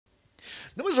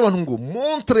n'abaje abantu ngo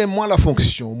montre-moi la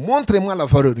fonction, montre-moi la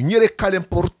valeur, nyereka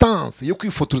l'importance yo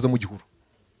kwifotoreza mu gihuru.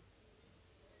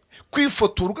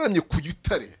 Kwifotora ugaramye ku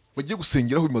gitare bagiye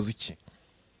gusengeraho bimaze iki?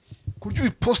 Kuryo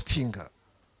ubipostinga,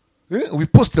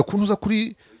 ubipostira kuntuza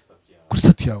kuri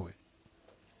site yawe,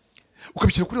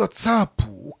 ukabishyira kuri WhatsApp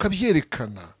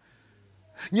ukabyerekana.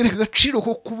 Nyereka agaciro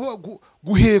ko kuba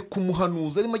guheka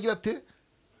umuhanuzi arimo agira ate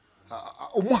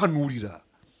umuhanurira.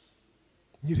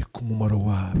 Nyereka umumaro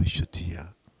wawe inshuti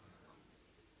ya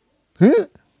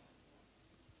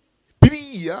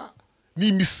biriya ni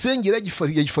imisengere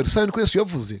ya gifarisayo niko Yesu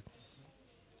yavuze.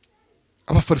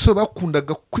 Abafarisayo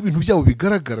bakundaga ko ibintu byabo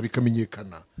bigaragara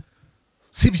bikamenyekana.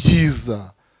 Si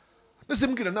byiza. Nese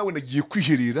mbwira nawe nagiye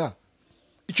kwiherera.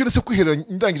 Icyo nese kwiherera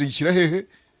ndangije gishyira hehe?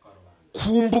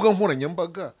 Ku mbuga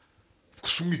nkoranyambaga.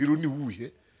 Gusa umwihero ni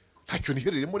wuhe? Ntacyo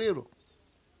nihereremo rero.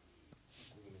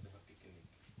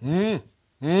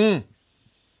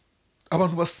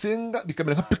 Abantu basenga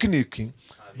bikamera nka picnic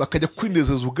bakajya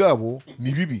kwinezeza ubwabo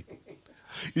ni bibi.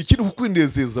 Ikindi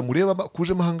kukwinezeza mureba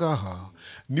kuje mahangaha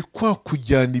ni kwa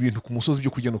kujyana ibintu ku musozi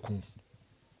byo kujya no kunywa.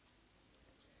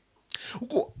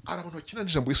 Uko abantu bakina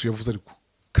n'ijambo Yesu yavuze ariko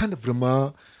kandi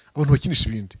vraiment abantu bakinisha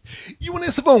ibindi. Iyo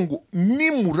nese ngo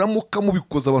nimuramuka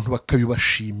mubikoza abantu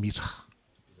bakabibashimira.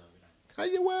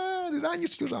 Ayewe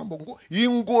riranyisha iryo jambo ngo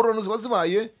ingorano ziba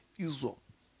zibaye izo.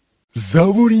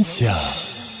 Zaburi nshya.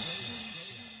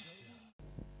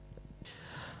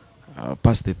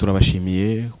 Pasteur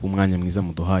turabashimiye umwanya mwiza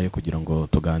muduhaye kugira ngo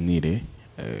tuganire.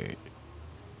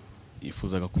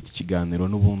 Yifuzaga ko iki kiganiro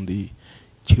n'ubundi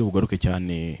kiri bugaruke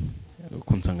cyane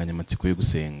ku nsanganyamatsiko yo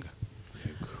gusenga.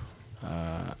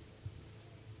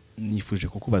 Nifuje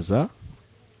kukubaza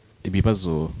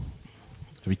ibibazo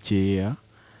bikeya.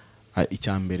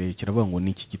 Icyambere kiravuga ngo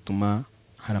niki gituma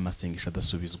hari amasengesho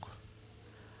adasubizwa.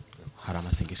 Hari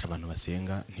amasengesho abantu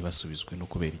basenga ntibasubizwe no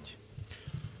kubera iki?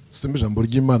 Dusome ijambo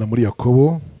ry'Imana muri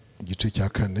Yakobo igice cya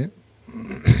 4.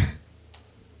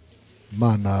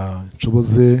 Imana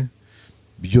nshoboze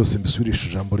byose mbisubirisha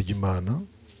ijambo ry'Imana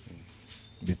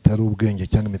bitari ubwenge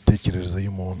cyangwa imitekerereze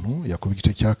y'umuntu. Yakobo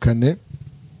igice cya 4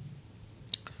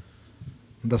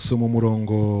 ndasoma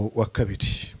umurongo wa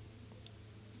 2.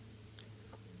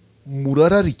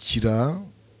 Murararikira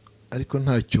ariko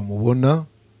ntacyo mubona,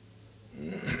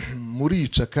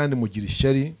 murica kandi mugira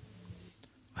ishyari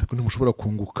ariko ntimushobora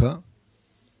kunguka,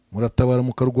 muratabara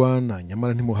mukarwana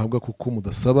nyamara ntimuhabwa kuko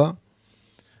mudasaba,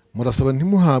 murasaba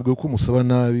ntimuhabwe kuko musaba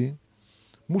nabi,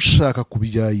 mushaka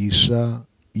kubyayisha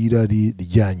irari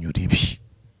ryanyu ribi.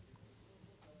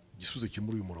 Igisubizo kiri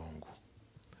muri uyu murongo.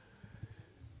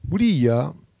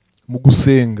 Buriya mu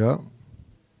gusenga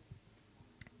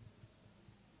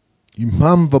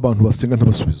impamvu abantu basenga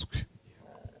ntabasubizwe,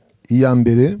 iya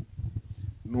mbere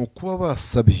ni ukuba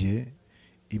basabye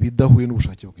ibidahuye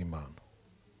n'ubushake bw'Imana.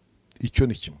 Icyo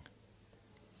ni kimwe.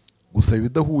 Gusaba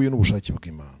ibidahuye n'ubushake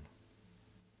bw'Imana.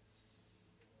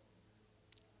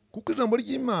 Kuko ijambo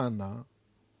ry'Imana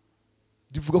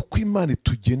rivuga ko Imana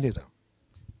itugenera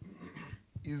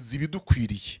izi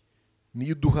bidukwiriye,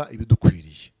 niyo iduha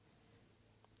ibidukwiriye.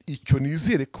 Icyo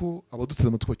nizere ko abaduteze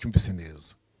amatwi bacyumvise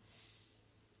neza.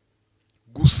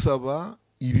 Gusaba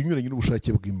ibinyuranye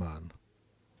n'ubushake bw'Imana.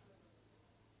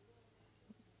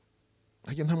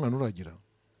 Hajya nta mwana uragira.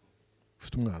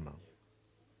 Ufite umwana.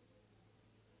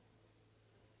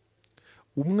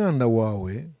 Umwana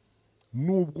wawe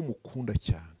nubwo umukunda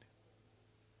cyane.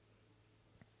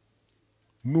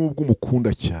 Nubwo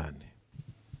umukunda cyane.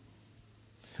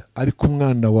 Ariko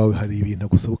umwana wawe hari ibintu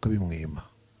agusaba ukabimwima.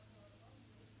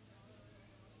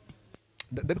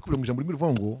 Ndabikubwira mu ijambo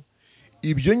rivuga ngo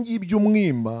ibyo ngibyo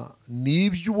umwima ni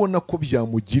ibyo ubona ko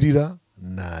byamugirira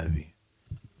nabi.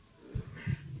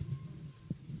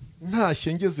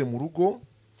 Ntashye ngeze mu rugo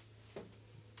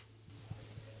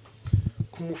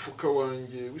ku mufuka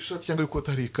wanjye w'ishati cyangwa ikoti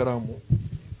hari ikaramu.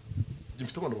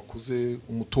 Mfite abana bakuze,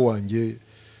 umuto wanjye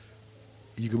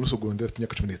yiga muri secondaire afite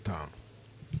imyaka 15.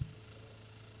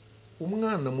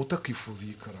 Umwana muto akifuza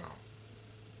iyi karamu.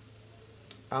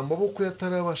 Amaboko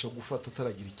yatarabasha gufata,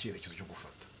 ataragira icyerekezo cyo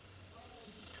gufata,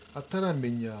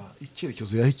 ataramenya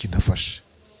icyerekezo yaho ikintu afashe.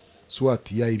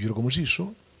 Swati yayibyirwa mu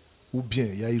jisho,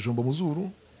 ubye yayijomba mu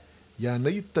zuru,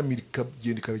 yanayitamira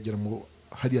ikagenda ikagera mu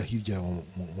hariya hirya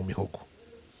mu mihogo.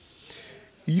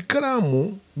 Iyi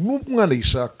karamu n'umwana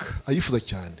yishaka ayifuza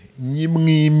cyane,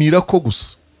 nyimwimira ko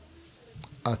gusa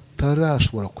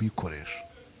atarashobora kuyikoresha.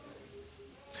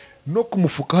 No ku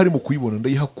mufuka hari mu kuyibona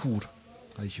ndayihakura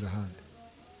ayishyira ahandi.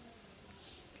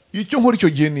 Icyo nkora icyo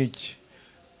gihe ni iki?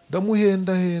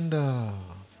 Ndamuhenda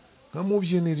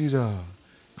nkamubyinirira,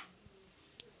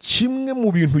 kimwe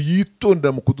mu bintu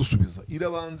yitondera mu kudusubiza,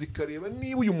 irabanza ikareba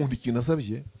niba uyu muntu ikintu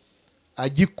asabye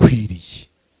agikwiriye.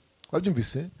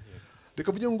 Wabyumvise?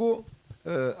 Reka mvuge ngo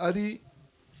ari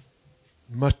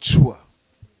mature,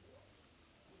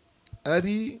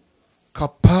 ari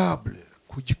capable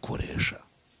kugikoresha,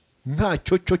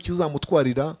 ntacyo cyo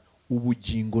kizamutwarira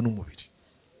ubugingo n'umubiri.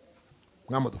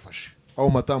 Mwamadufashe aho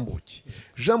matambuki.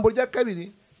 Jambo rya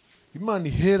kabiri, Imana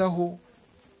iheraho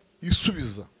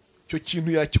isubiza icyo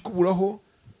kintu yakikuburaho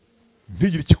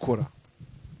ntigire ikikora.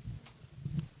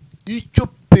 Icyo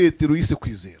Petero yise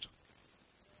kwizera.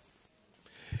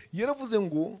 Yaravuze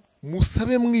ngo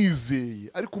musabe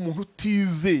mwizeye, ariko umuntu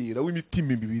utizera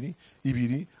w'imitima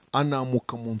ibiri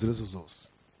anamuka mu nzira ze zose.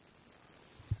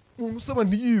 Umuntu usaba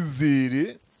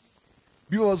ntiyizere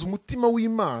bibabaza umutima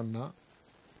w'Imana.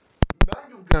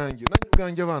 Nanjye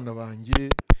ubwanjye abana banjye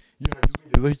iyo nagize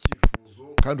ungezaho icyifuzo,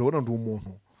 kandi urabona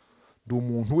ndi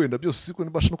umuntu wenda byose siko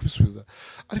nibasha no kubisubiza,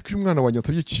 ariko iyo umwana wanjye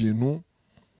atabye ikintu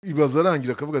ibaza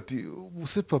arangira akavuga ati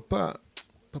ubuse papa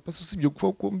usibye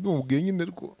ko mbimubwiye nyine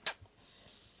ariko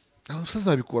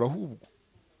azabikora ahubwo.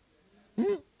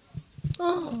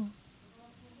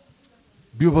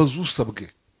 Bibabaza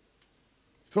usabwe.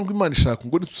 Bivuga ngo Imana ishaka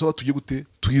ngo nitusaba tujye gute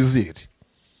twizere.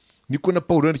 Niko na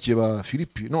Paulo yandikiye ba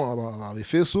Filipi aba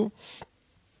Efeso,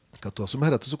 katwasoma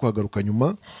hera tuzo kuhagaruka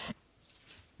nyuma.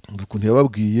 Umva ukuntu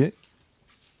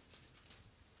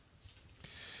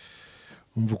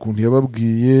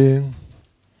yababwiye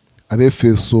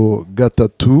Abefeso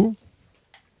 3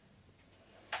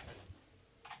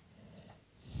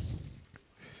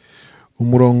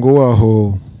 umurongo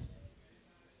waho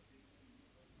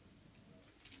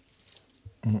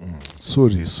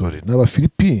sorry n'aba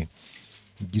Filipi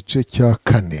igice cya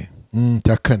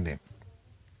 4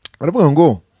 baravuga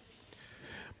ngo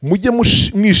mujye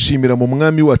mwishimira mu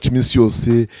mwami wacu iminsi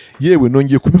yose, yewe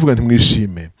nongeye kubivuga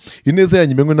ntimwishime. Ineza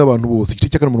yanyu imenywe n'abantu bose. Igice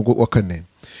cya 4 umurongo wa 4.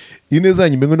 Ineza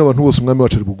yanyu imenywe n'abantu bose, umwami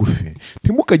wacu ari bugufi.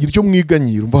 Ntimukagire icyo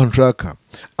mwiganyira, umva nshaka,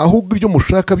 ahubwo ibyo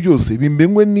mushaka byose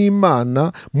bimenywe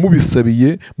n'Imana,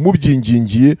 mubisabiye,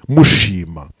 mubyingingiye,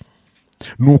 mushima.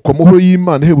 Nuko amahoro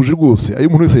y'Imana ihebuje rwose, ayo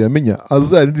umuntu wese yamenya,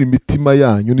 azarindira imitima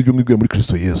yanyu n'ibyo mwibwira muri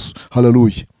Kristo Yesu.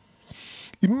 Haleluya.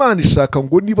 Imana ishaka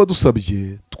ngo niba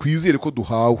dusabye twizere ko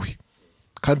duhawe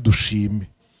kandi dushime.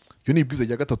 Iyo ni ibwiza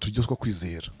rya 3 ryitwa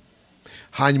kwizera.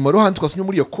 Hanyuma rero handi twasomye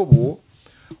muri Yakobo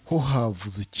ho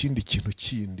havuze ikindi kintu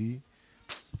kindi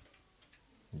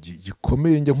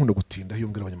gikomeye njya nkunda gutinda iyo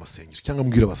mbwira abanyamasengesho cyangwa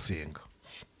mbwira abasenga.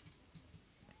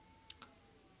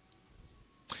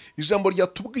 Ijambo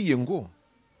ryatubwiye ngo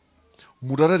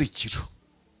murararikira.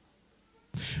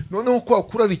 Noneho kwa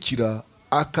kurarikira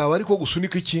akaba ariko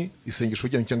gusunika iki isengesho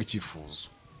ryanyu cyangwa icyifuzo.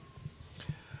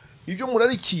 Ibyo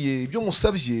murarikiye, ibyo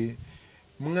musabye,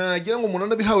 mwagira ngo umuntu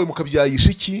anabihawe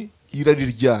mukabyayisha iki irari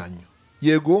ryanyu.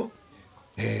 Yego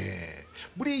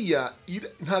buriya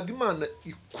ntabwo Imana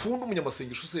ikunda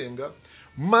umunyamasengesho usenga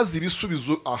maze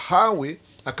ibisubizo ahawe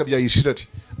akabyayisha irari.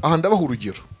 Aha ndabaha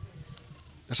urugero,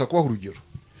 nashaka kubaha urugero.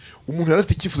 Umuntu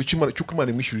yarafite icyifuzo cy'uko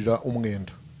Imana imwishyurira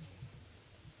umwenda,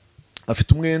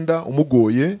 afite umwenda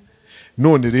umugoye,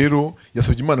 none rero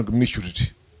yasabye Imana ngo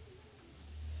imwishyurire.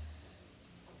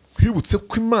 Kwibutse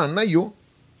ko Imana yo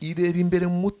ireba imbere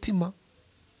mu mutima,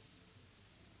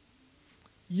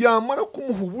 yamara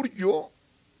kumuha uburyo.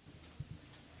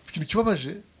 Ikintu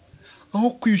kibabaje, aho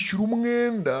kwishyura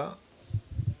umwenda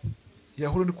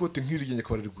yahura n'ikote nk'iri ryenye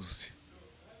akaba ariguze,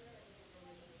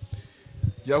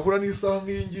 yahura n'isaha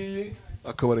nk'iyingiyi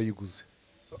akaba arayiguze,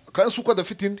 kandi si uko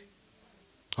adafite indi,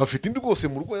 afite indi rwose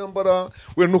mu rugo yambara,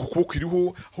 wenda no ku kuboko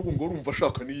iriho, ahubwo ngo urumva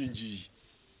ashaka n'iyingiyi.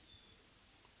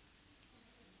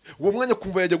 Uwo mwanya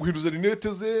kumva yajya guhinduza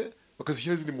rinete ze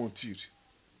bakazishyira izindi montire,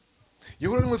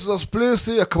 yahura n'inkweto za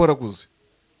suplese akaba araguze.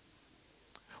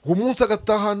 Uwo munsi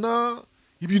agatahana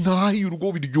ibintu ahahiye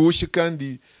urugo biryoshye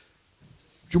kandi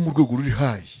byo mu rwego ruri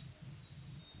hayi.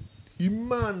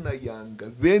 Imana yanga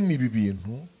bene ibi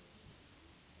bintu.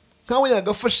 Nkawe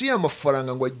yagafashe ya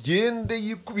mafaranga ngo agende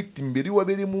yikubita imbere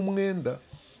wabere mu mwenda,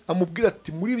 amubwira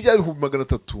ati muri bya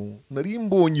 300 nari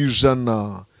mbonye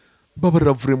 100,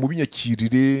 babarira vure mu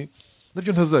binyakirire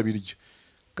nabyo ntazabirya.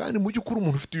 Kandi mu by'ukuri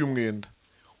umuntu ufite uyu mwenda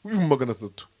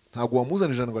w'300 ntago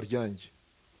wamuzana 100 ngo aryange.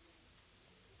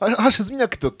 Hashize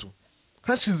imyaka 3,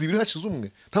 hashize 2, hashize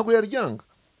 1, ntago yaryanga.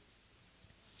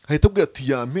 Ahita abwira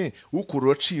ati yame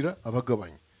ukuru racira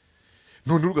abagabanye.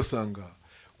 None ugasanga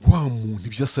wa muntu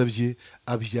ibyo asabye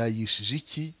abyayishije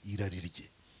iki irarirye.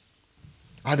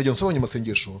 Aha njye nsabanye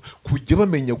amasengesho kujya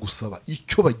bamenya gusaba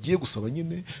icyo bagiye gusaba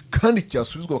nyine, kandi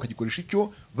cyasubizwa bakagikoresha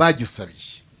icyo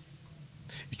bagisabiye.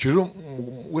 Icyo rero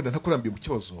wenda ntakurambiye mu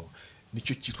kibazo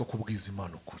nicyo cyitwa kubwiza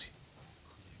Imana ukuri.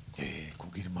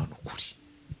 kubwira Imana ukuri.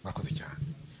 Murakoze cyane.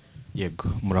 Yego,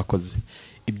 murakoze.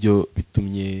 Ibyo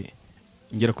bitumye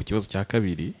ngera ku kibazo cya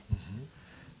kabiri.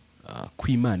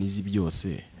 Kw'Imana izi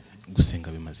byose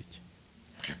gusenga bimaze iki?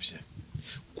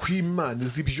 Kw'Imana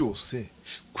izi byose,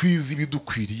 kwizi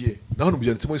bidukwiriye, naho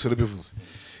byanditsemo Yesu arabivuze.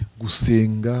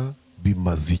 Gusenga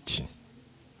bimaze iki?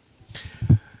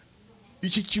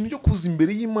 Iki kintu cyo kuza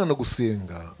imbere y'Imana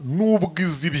gusenga nubwo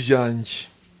izi byanjye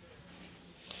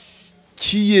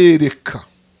kiyereka,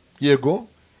 yego,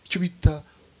 icyo bita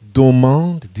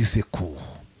demande de secours.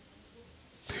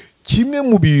 Kimwe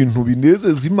mu bintu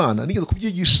binezeza Imana, nigeze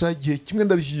kubyigisha igihe kimwe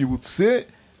ndabyibutse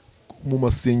mu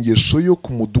masengesho yo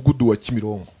ku mudugudu wa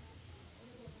Kimironko.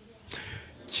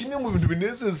 Kimwe mu bintu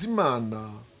binezeza Imana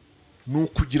ni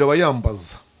ukugira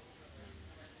abayambaza.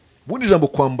 Ubundi ijambo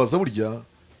kwambaza, burya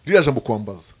ririya jambo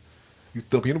kwambaza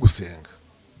bitandukanye no gusenga.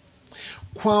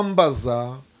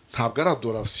 Kwambaza ntabwo ari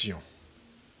adoration.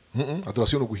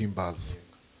 Adoration ni uguhimbaza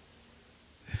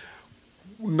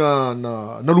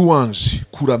na louange,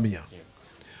 kuramya.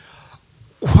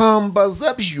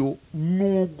 Kwambaza byo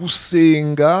ni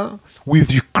ugusenga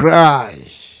with you cry,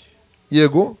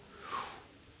 yego,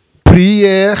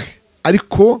 prière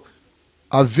ariko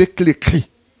avec les cris,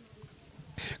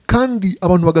 kandi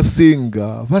abantu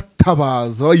bagasenga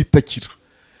batabaza bayitakira.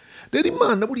 Rero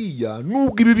Imana buriya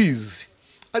nubwo ibibizi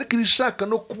ariko ibishaka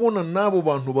no kubona n'abo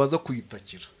bantu baza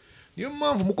kuyitakira. Niyo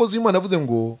mpamvu umukozi w'Imana yavuze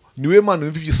ngo niwe Mana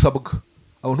yumva ibyisabwa,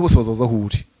 abantu bose bazaza aho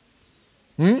uri.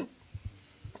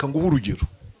 Kanguha urugero,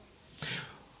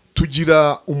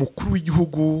 tugira umukuru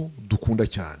w'igihugu dukunda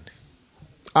cyane,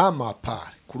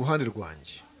 amapare ku ruhande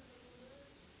rwanjye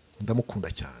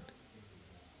ndamukunda cyane.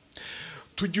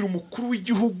 Tugira umukuru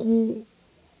w'igihugu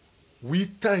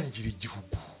witangira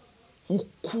igihugu,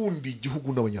 ukunda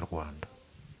igihugu n'abanyarwanda.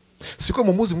 Siko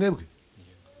mumuzi mwebwe?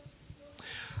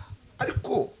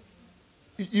 Ariko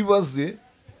ibaze,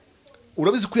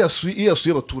 urabizi ko iyo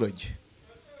yasuye abaturage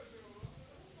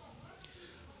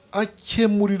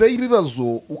akemurira ibibazo,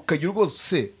 ukagira ubwoba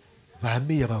se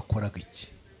bamenye bakoraga iki,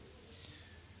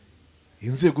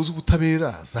 inzego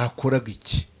z'ubutabera zakoraga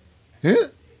iki.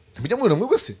 Ntimujya mubona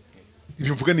mwebwe se?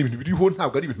 Ibyo mvuga ni ibintu biriho,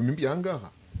 ntabwo ari ibintu bimbi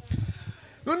ahangaha.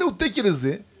 None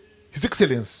utekereze His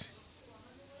Excellency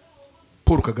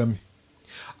Paul Kagame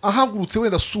ahagurutse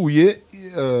wenda asuye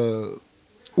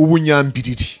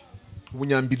ubunyambiriri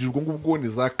ubwo ngubwo ni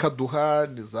za Kaduha,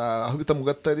 ni za aho bita mu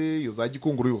Gatare, iyo za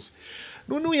Gikongoro yose.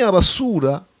 Noneho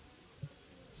yabasura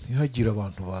ntihagire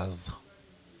abantu baza.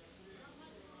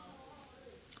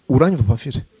 Uranyumva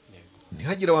Pafire?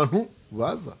 Ntihagire abantu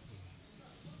baza.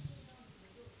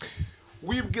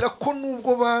 Wibwira ko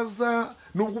nubwo baza,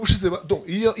 nubwo ubushize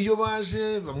iyo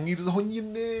baje bamwirizaho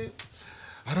nyine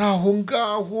ari aho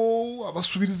ngaho,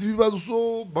 abasubiriza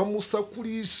ibibazo,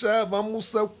 bamusakurisha,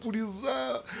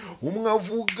 bamusakuriza, umwe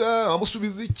avuga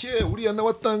amusubiza icye, uriya nawe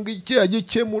atanga icye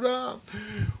agikemura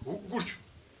gutyo.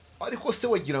 Ariko se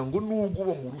wagira ngo nubwo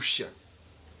bamurushya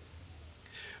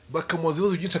bakamubaza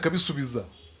ibibazo byinshi akabisubiza,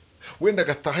 wenda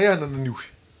agataha yanananiwe,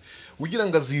 ugira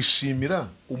ngo azishimira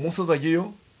umunsi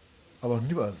azajyayo abantu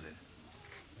ntibaze?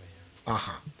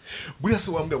 Aha, buriya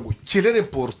se wambwira ngo quelle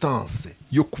importance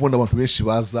yo kubona abantu benshi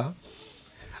baza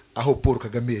aho Paul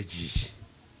Kagame yagiye?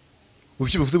 Uzi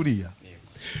icyo bivuze buriya?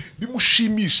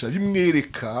 Bimushimisha,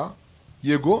 bimwereka,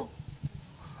 yego,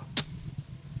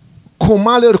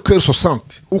 comment leur cœur se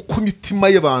sent, uko imitima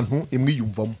y'abantu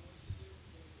imwiyumvamo.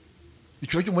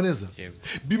 Icyo cyumva neza?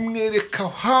 Bimwereka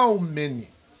how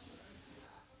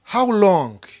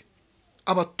long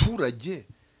abaturage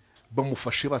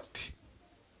bamufashe bate,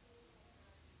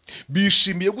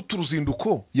 bishimiye gute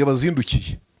uruzinduko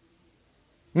yabazindukiye.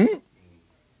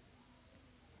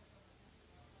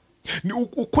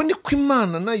 Uko niko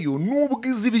Imana nayo nubwo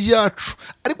izi ibyacu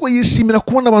ariko yishimira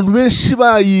kubona abantu benshi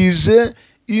bayije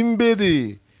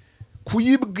imbere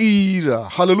kuyibwira.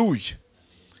 Haleluya.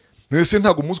 Mwese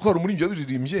ntabwo muzi ko hari umuririmbyi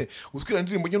wabiririmbye, uzwira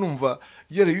indirimbo njye numva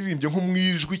yararirimbye nko mu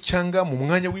ijwi cyangwa mu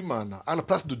mwanya w'Imana, à la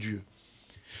place de Dieu.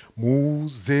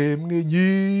 Muze mwe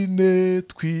nyine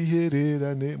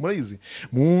twihererane, murayizi?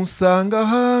 Munsanga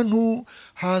ahantu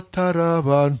hatari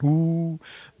abantu,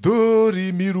 dore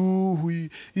imiruhi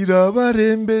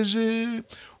irabarembeje,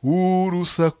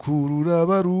 urusaku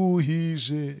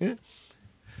rurabaruhije.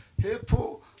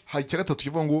 Hepfo hari icya gatatu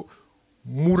kivuga ngo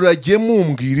murajye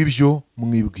mumbwira ibyo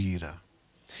mwibwira,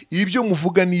 ibyo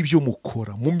muvuga n'ibyo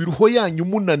mukora, mu miruho yanyu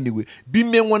munaniwe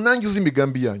bimenywa nanjye uzi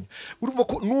imigambi yanyu. Urumva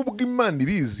ko nubwo Imana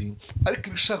ibizi ariko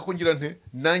ibishaka ko ngira nte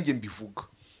nanjye mbivuga.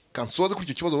 Kansoze kuri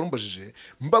icyo kibazo warumbajije,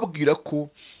 mbabwira ko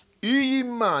iyo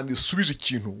Imana isubije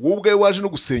ikintu wowe ubwawe waje no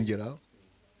gusengera,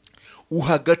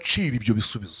 uha agaciro ibyo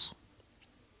bisubizo.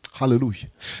 haleluya.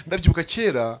 Ndabyibuka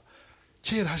kera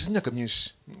hashize imyaka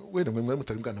myinshi, wenda mwari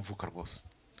mutari bwanavuka rwose,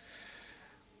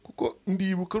 kuko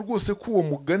ndibuka rwose ko uwo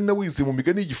mugani nawize mu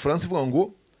migani y'igifaransa ivuga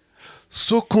ngo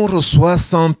ce qu'on reçoit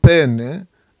sans peine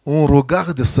on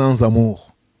regarde sans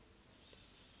amour.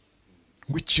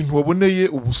 ngo ikintu waboneye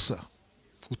ubusa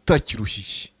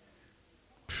utakiruhiye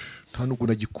nta nubwo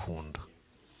nagikunda.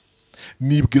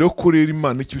 Nibwira ko rero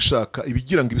Imana ikibishaka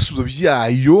ibigira ngo ibisubizo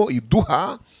byayo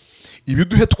iduha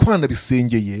ibiduhe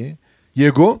twanabisengeye,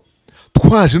 yego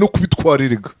twaje no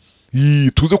kubitwarerega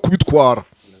tuze kubitwara,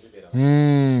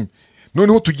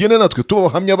 noneho tugende natwe tuba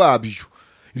abahamya babyo,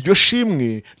 iryo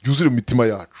shimwe ryuzure mu mitima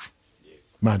yacu.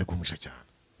 Imana igumisha cyane.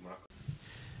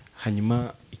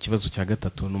 hanyuma ikibazo cya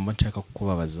gatatu numva nshaka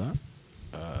kukubabaza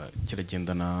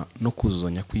kiragendana no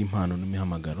kuzuzanya kw'impano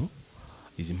n'imihamagaro.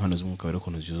 Izi mpano z'umwuka wera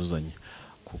ukuntu zuzuzanya,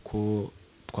 kuko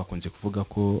twakunze kuvuga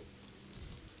ko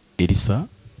Elisa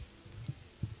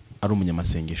ari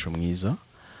umunyamasengesho mwiza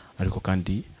ariko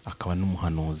kandi akaba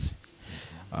n'umuhanuzi.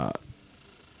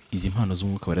 Izi mpano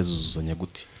z'umwuka wera zuzuzanya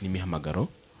gute n'imihamagaro?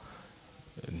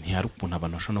 Ntihari ukuntu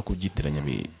abantu bashobora no kubyitiranya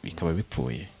bikaba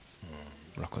bipfuye.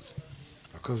 Murakoze.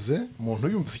 Murakoze. Umuntu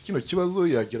yumvise kino kibazo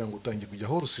yagira ngo utangiye kujya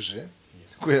horusije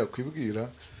ko yakwibwira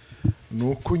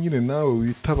nuko nyine nawe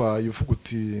witabaye uvuga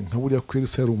uti nka buriya ko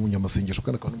Elisa yari umunyamasengesho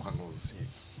kandi akaba n'umuhanuzi.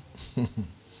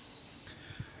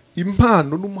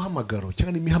 Impano n'umuhamagaro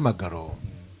cyangwa n'imihamagaro,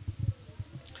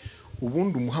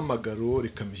 ubundi umuhamagaro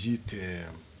reka mbyite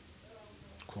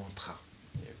kontra,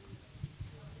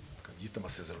 kabyita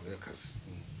amasezerano y'akazi.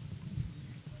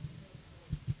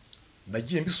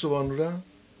 Nagiye mbisobanura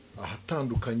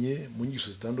ahatandukanye mu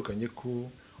nyigisho zitandukanye ko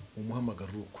umuhamagaro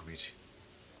uri ukubiri,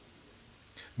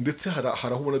 ndetse hari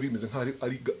aho ubona bimeze nk'aho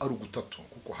ari ugutatu,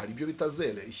 kuko hari ibyo bita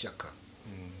zere ishyaka,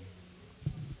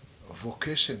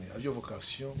 vocation abyo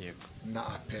vocation na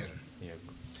appel.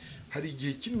 Hari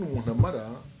igihe kinini umuntu amara,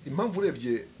 impamvu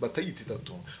urebye batayita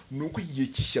itatu ni uko igihe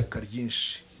cy'ishyaka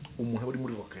ryinshi umuntu aba ari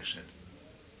muri vocation,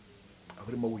 aba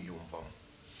arimo wiyumvamo,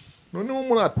 noneho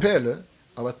muri appel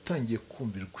aba atangiye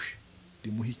kumvirwe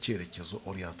rimuha icyerekezo,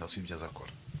 orientation y'ibyo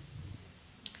azakora.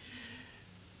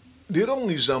 Rero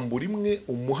mu ijambo rimwe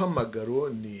umuhamagaro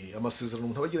ni amasezerano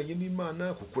umuntu abagiranye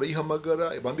n'Imana, kuko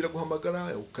urayihamagara, bambira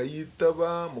guhamagara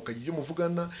ukayitaba, mukagira ibyo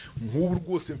muvugana. Nk'ubu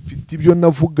rwose mfite ibyo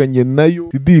navuganye nayo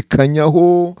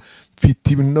idikanyaho,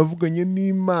 mfite ibintu navuganye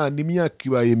n'Imana imyaka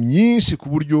ibaye myinshi ku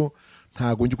buryo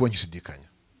ntago njye kuba nkishidikanya.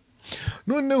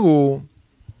 Noneho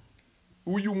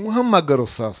uyu muhamagaro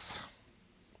sasa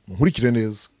nkurikire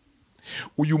neza,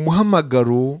 uyu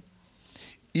muhamagaro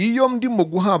iyo ndimo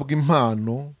guhabwa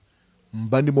impano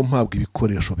mba ndimo mpabwa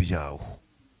ibikoresho byawo.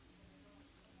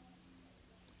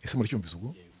 Ese muracyumvise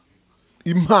ubwo?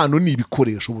 Impano ni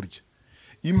ibikoresho burya.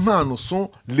 Impano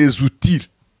sont les outils,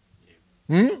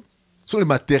 sont les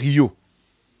matériaux.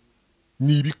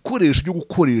 Ni ibikoresho byo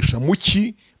gukoresha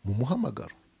muki mu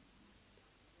muhamagaro.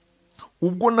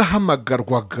 Ubwo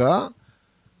nahamagarwaga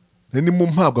ni mu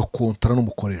mpabwa kontra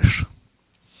n'umukoresha.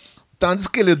 Tandis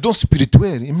que les dons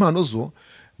spirituels, impano zo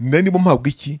nani mu mpabwa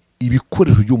iki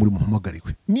ibikoresho byo muri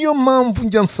muhamagariwe. Niyo mpamvu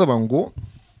njya nsaba ngo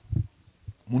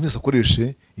umuntu wese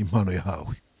akoreshe impano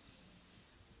yahawe,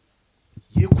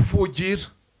 ye kuvogera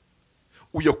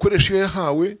uyakoresha iyo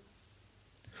yahawe,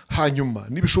 hanyuma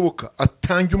nibishoboka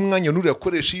atange umwanya n'uri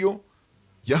yakoresha iyo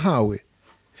yahawe.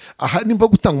 Aha nimba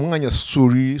gutanga umwanya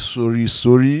sorry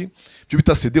byo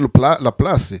bita céder la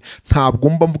place, ntabwo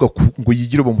mba mvuga ngo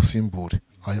yigire bamusimbure.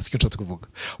 Aya sicyo nshatse kuvuga,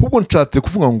 ahubwo nshatse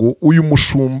kuvuga ngo uyu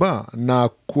mushumba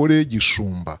nakore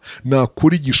gishumba,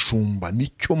 nakora igishumba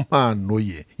nicyo mpano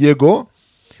ye, yego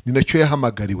ni nacyo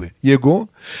yahamagariwe, yego.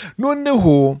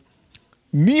 Noneho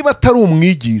niba atari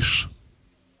umwigisha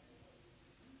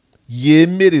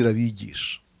yemerera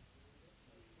abigisha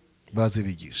baze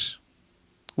bigisha.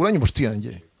 Uranyuma nshuti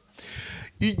yanjye,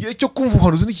 igihe cyo kumva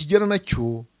ubuhanuzi nikigera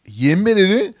nacyo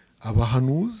yemerere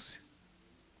abahanuzi.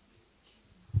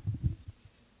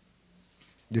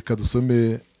 Reka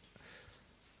dusome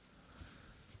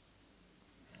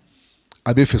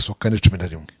Abefeso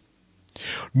 4:11.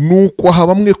 Nuko aha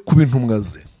bamwe kuba intumwa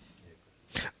ze,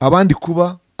 abandi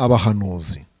kuba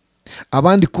abahanuzi,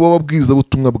 abandi kuba ababwiriza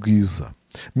butumwa bwiza,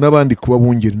 n'abandi kuba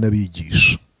bungeri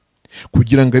n'abigisha,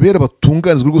 kugira ngo abera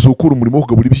batunganizwe rwose gukora umurimo wo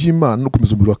kugabura iby'Imana no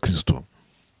gukomeza umubiri wa Kristo.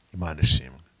 Imana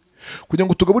ishimwe. Kugira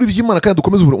ngo tugabure iby'Imana kandi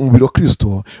dukomeze umubiri wa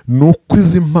Kristo, nuko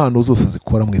izi mpano zose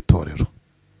zikora mu itorero.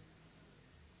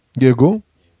 Yego,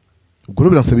 ubwo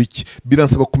biransaba iki?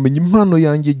 Biransaba kumenya impano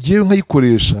yanjye giye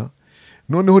nkayikoresha,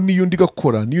 noneho niyo ndi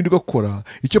gakora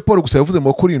icyo Paul gusa yavuze mu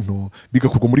Bakorinto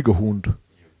bigakorwa muri gahunda.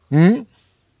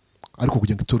 Ariko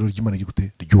kugira ngo itorero ry'Imana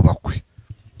ryubakwe.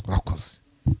 Murakoze.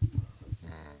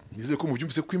 nizere ko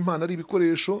mubyumvise ko impano ari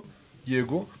ibikoresho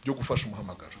yego byo gufasha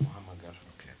umuhamagaro.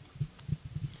 Okay.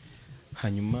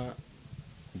 Hanyuma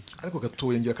ariko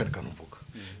gatoya ngira kandi kanumvuga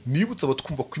nibutse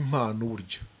abatwumva ko impano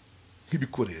buryo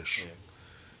nk'ibikoresho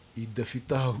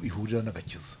idafite aho ihurira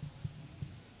n'agakiza.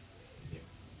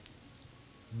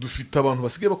 Dufite abantu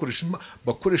basigaye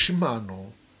bakoresha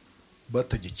impano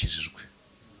batagikijijwe.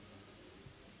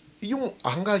 Iyo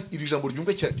ahangaha iri jambo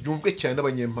ryumve cyane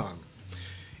n'abanyempano.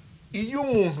 Iyo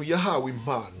umuntu yahawe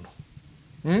impano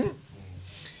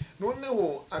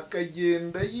noneho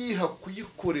akagenda yiha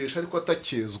kuyikoresha ariko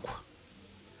atakezwa,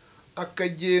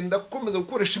 akagenda akomeza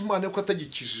gukoresha impano ariko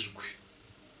atagikijijwe,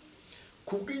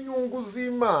 kubw'inyungu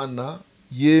z'Imana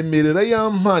yemerera ya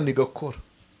mpano igakora.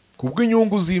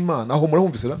 Kubw'inyungu z'Imana, aho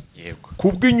murahumvise ra? Yego.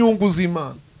 Kubw'inyungu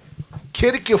z'Imana.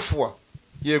 Quelquefois,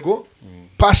 yego,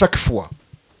 pas chaque fois.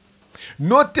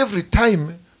 Not every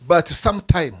time, but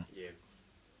sometime. Yego.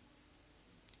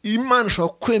 Imana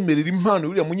ishobora kwemerera impano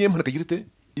uriya munyempano akagira ite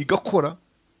igakora,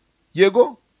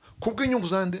 yego, kubw'inyungu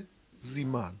zande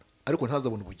z'Imana, ariko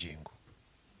ntazabona ubugingo.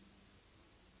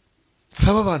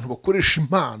 Nsaba abantu bakoresha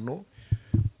impano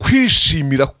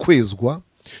kwishimira kwezwa,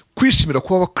 kwishimira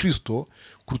kuba abakristo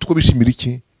kuruta uko bishimira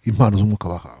iki impano z'umwuka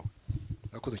bahawe.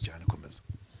 Murakoze cyane, komeza.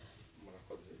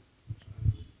 Murakoze.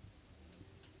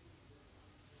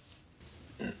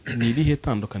 Ni irihe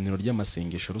tandukaniro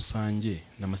ry'amasengesho rusange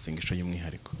n'amasengesho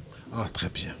y'umwihariko? Très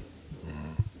bien.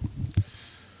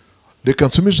 Reka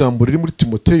nsome ijambo riri muri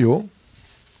Timoteyo,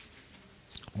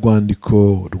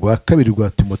 rwandiko rwa kabiri rwa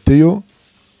Timoteyo,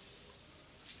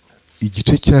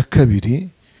 igice cya 2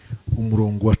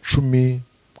 umurongo wa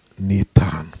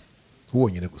 15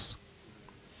 wonyine gusa.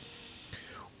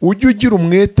 Ujye ugira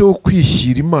umwete wo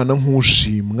kwishyira Imana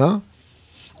nk'ushimwa,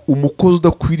 umukozi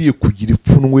udakwiriye kugira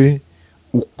ipfunwe,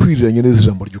 ukwiriranye neza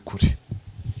ijambo ry'ukuri.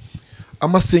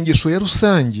 Amasengesho ya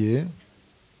rusange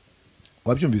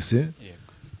wabyumvise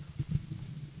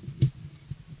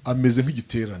ameze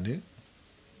nk'igiterane.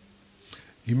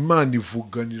 Imana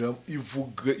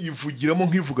ivugiramo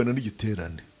nk'ivugana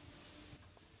n'igiterane.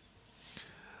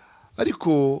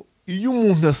 Ariko iyo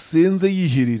umuntu asenze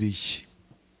yiherereye,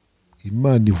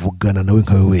 Imana ivugana nawe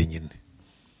nkawe wenyine.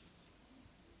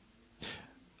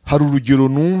 Hari urugero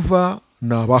numva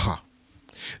nabaha.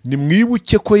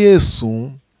 Nimwibuke ko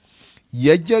Yesu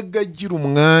yajyaga agira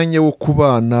umwanya wo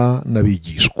kubana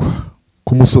n'abigishwa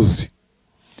ku musozi,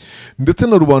 ndetse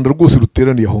na rubanda rwose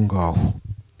ruteraniye aho ngaho.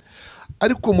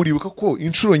 Ariko muribuka ko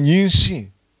inshuro nyinshi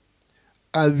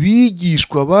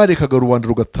abigishwa barekaga rubanda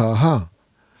rugataha,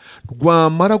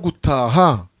 rwamara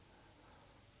gutaha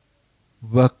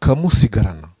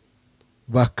bakamusigarana,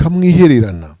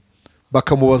 bakamwihererana,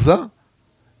 bakamubaza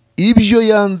ibyo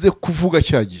yanze kuvuga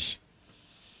cya gihe.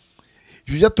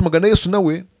 Ibyo byatumaga na Yesu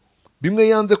nawe bimwe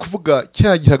yanze kuvuga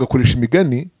cya gihe agakoresha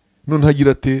imigani, none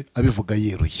hagira ate abivuga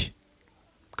yeruye.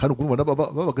 Kandi ubwo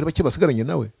babaga ari bake basigaranye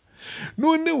nawe.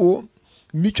 Noneho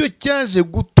nicyo cyaje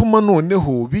gutuma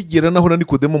noneho bigera naho na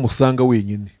Nikodemo musanga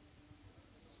wenyine.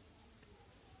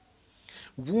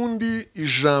 Ubundi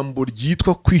ijambo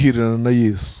ryitwa kwihererana na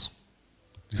Yesu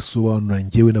risobanura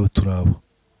njyewe nawe turabo.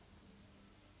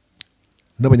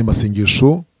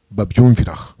 N'abanyamasengesho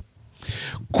babyumvira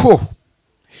ko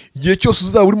igihe cyose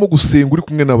uzaba urimo gusenga uri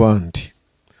kumwe n'abandi,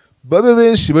 babe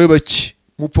benshi babe bake,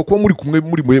 mupfa kuba muri kumwe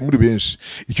muri benshi,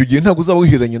 icyo gihe ntabwo uzaba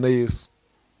wihereranye na Yesu.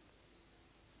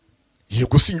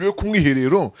 Yego sinyoye ku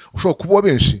mwiherero ushobora kuba wa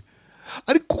benshi,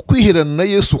 ariko kwihererana na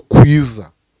Yesu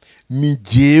kwiza ni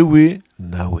jyewe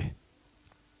nawe.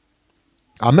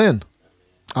 Amen.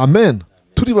 Amen.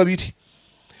 Turi babiri.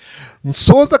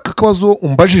 Nsoza kakabazo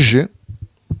umbajije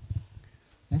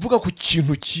mvuga ku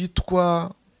kintu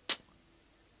cyitwa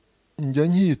njya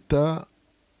nkita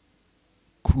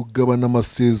kugabana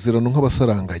amasezerano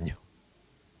nk'abasaranganya.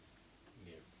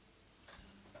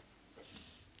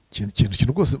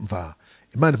 Kintu rwose mva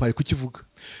Imana impaye kukivuga.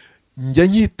 Njya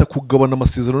nkita kugabana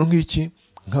amasezerano nk'iki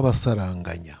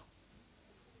nk'abasaranganya.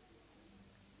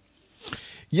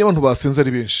 Iyo abantu basenze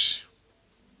ari benshi,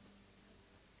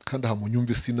 kandi aha mu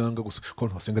nyumve sinanga gusa ko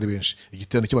abantu basenga ari benshi,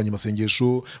 igiterane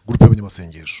cy'abanyamasengesho, groupe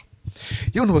y'abanyamasengesho,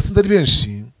 iyo abantu basenze ari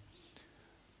benshi,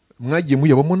 mwagiye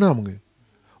muyabamo namwe,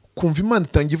 kumva Imana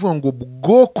itangiye ivuga ngo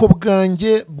bwoko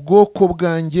bwanjye, bwoko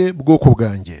bwanjye, bwoko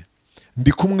bwanjye,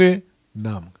 ndi kumwe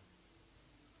namwe.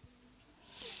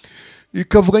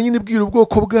 Ikavuga nyine ibwira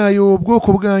ubwoko bwayo,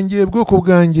 bwoko bwanjye, bwoko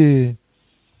bwanjye.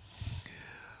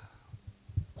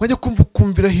 Wajya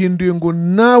kumvira hinduye ngo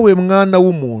nawe mwana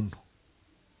w'umuntu.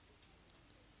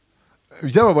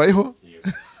 Byababayeho?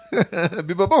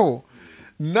 Bibabaho?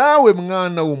 Nawe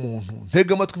mwana w'umuntu,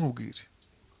 ntega amatwi nkubwire.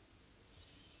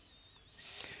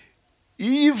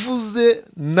 iyo ivuze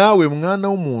nawe mwana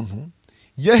w'umuntu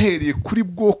yahereye kuri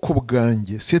bwoko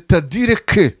bwanjye, c'est-à-dire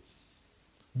que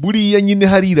buriya nyine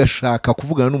hari irashaka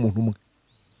kuvugana n'umuntu umwe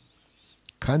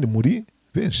kandi muri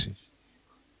benshi.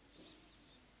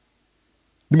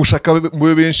 Nimushaka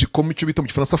mube benshi ko icyo bita mu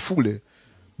gifaransa foule.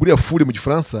 Buriya foule mu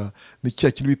gifaransa ni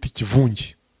cya kintu bita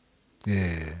ikivungi.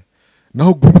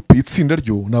 Naho groupe itsinda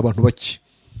ryo ni abantu bake,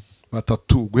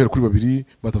 batatu guhera kuri babiri,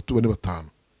 batatu, bane, batanu.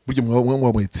 Burya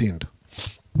mwa itsinda.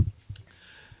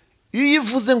 Iyo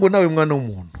ivuze ngo nawe mwana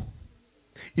w'umuntu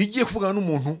igiye kuvugana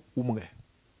n'umuntu umwe,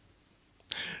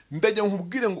 ndajya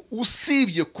nkubwire ngo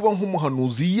usibye kuba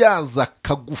nk'umuhanuzi yaza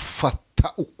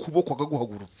akagufata ukuboko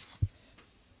akaguhagurutsa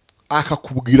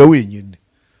akakubwira wenyine,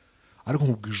 ariko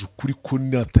nkubwije ukuri ko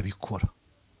natabikora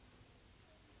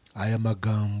aya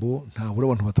magambo ntabura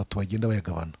abantu batatu bagenda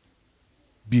bayagabana.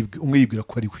 Umwe yibwira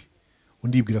ko ari we,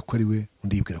 undi yibwira ko ari we,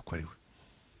 undi yibwira ko ari we.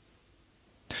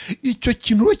 Icyo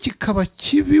kintu kikaba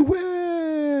kibi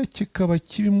kikaba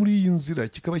kibi muri iyi nzira,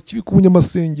 kikaba kibi ku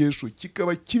banyamasengesho,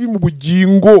 kikaba kibi mu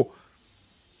bugingo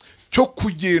cyo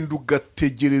kugenda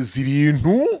ugategereza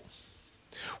ibintu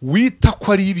wita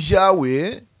ko ari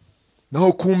ibyawe,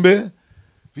 naho kumbe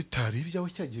bitari ibyawe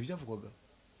cyagiye byavugwaga.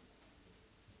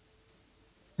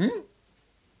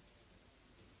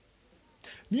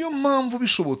 Niyo mpamvu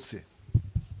bishobotse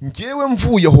ngewe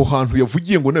mvuye aho hantu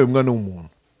yavugiye ngo nawe mwana w'umuntu,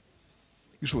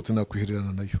 bishobotse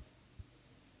nakwihererana nayo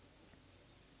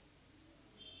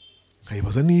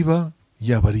nkayibaza niba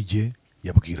yaba ari jye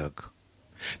yabwiraga.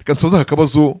 Reka nsoza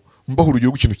akabazo mbaho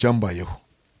urugero rw'ikintu cyambayeho.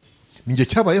 Ni njye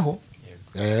cyabayeho?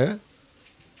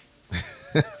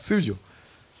 Sibyo?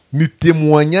 Ni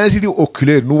témoignage iri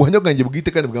oculaire, ni ubuhamya bwanjye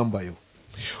bwite kandi bwambayeho.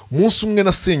 Umunsi umwe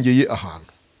nasengeye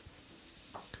ahantu,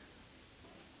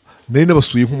 nari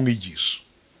nabasuye nk'umwigisha.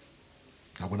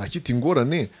 Ntabwo nakita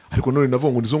ingorane, ariko none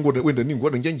navuga ngo nizo ngorane wenda ni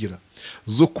ingorane njya ngira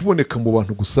zo kuboneka mu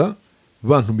bantu gusa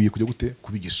bantumiye kujya gute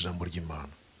kubigisha ijambo ry'Imana.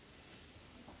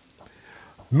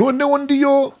 Noneho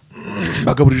ndiyo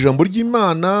bagaburira ijambo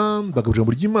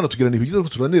ry'Imana, tugirana ibigize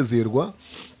turanezerwa.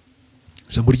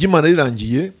 Ijambo ry'Imana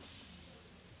rirangiye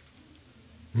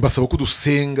mbasaba ko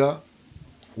dusenga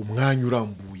umwanya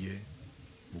urambuye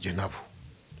njye nabo.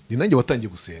 Ni nanjye watangiye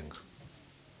gusenga,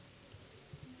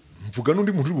 mvuga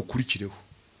n'undi muntu uri bukurikireho.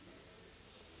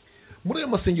 Muri ayo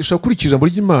masengesho yakurikije ijambo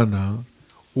ry'Imana,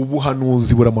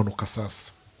 ubuhanuzi buramanuka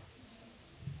sasa.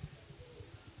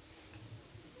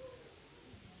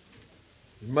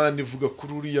 Imana ivuga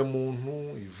kuri uriya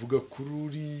muntu, ivuga kuri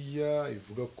uriya,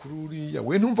 ivuga kuri uriya.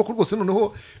 We ntumva ko rwose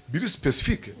noneho biri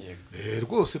specifique.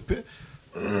 Rwose pe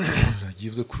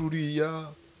ragivuze kuri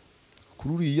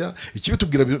uriya. Ikibi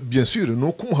tubwira bien sûr ni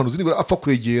uko umuhanuzi nibura apfa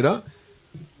kwegera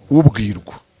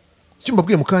ubwirwa. Icyo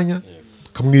mbabwiye mu kanya,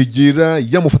 kamwegera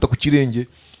yamufata ku kirenge,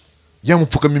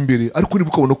 yamupfukama imbere, ariko niba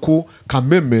ukabona ko quand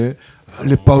même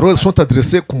les paroles sont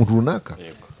adressées ku muntu runaka.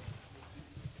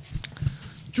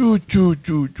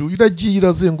 Iragiye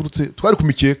irazengurutse, twari ku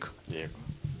mikeka.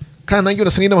 Kandi nanjye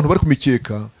nasanga n'abantu bari ku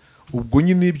mikeka, ubwo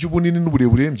nyine iby'ubunini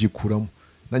n'uburebure mbyikuramo.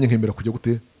 Nanjye nkemera kujya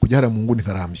gute, kujya hariya mu nguni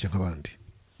nkarambya nk'abandi.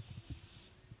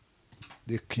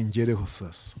 Reka ingereho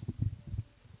sasa,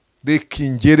 reka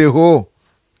ingereho.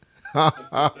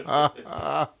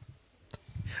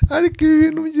 Ariko ibi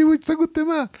bintu byibutse gute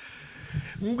mana,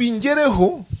 ngo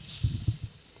ingereho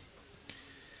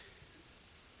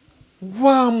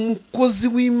wa mukozi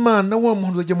w'Imana, wa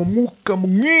muhanuzi ajya mu mwuka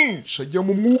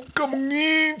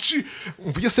mwinshi,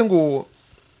 mvuge se ngo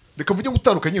reka mvuge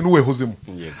gutandukanye n'uwehozemo.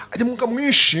 Ajya mu mwuka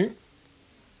mwinshi,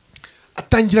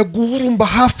 atangira guhurumba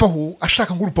hafi aho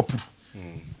ashaka nk'urupapuro.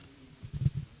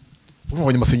 Urumva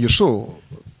abanyamasengesho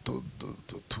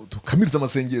tukamiriza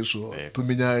amasengesho,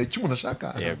 tumenya icyo umuntu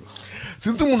ashaka.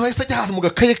 Sinzi umuntu wahise ajya ahantu mu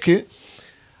gakaye ke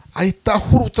ahita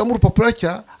ahurutamo urupapuro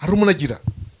cya arumunagira.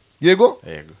 Yego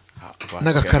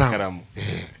n'agakaramu.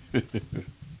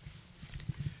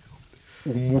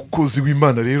 Umukozi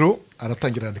w'Imana rero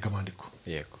aratangira yandika amandiko.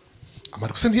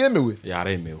 Amandiko se ntiyemewe?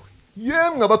 Yaremewe.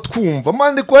 Yemwe abatwumva,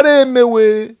 amandiko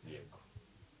aremewe.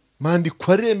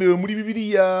 Amandiko aremewe muri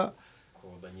Bibiliya.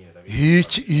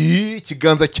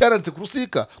 Ikiganza cyaranditse ku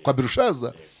rusika kwa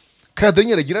Berushaza, kandi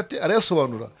Daniel agira ati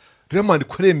arayasobanura. Rero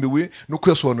amandiko aremewe no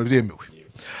kuyasobanura biremewe.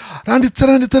 Aranditse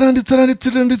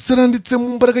mu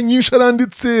mbaraga nyinshi,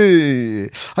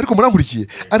 ariko murankurikiye,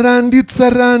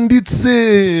 aranditse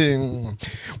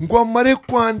ngo amare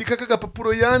kwandika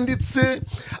kagapapuro yanditse,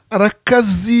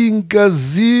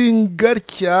 arakazingazinga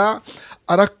atya,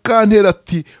 arakantera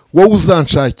ati wowe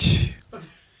uzanshake.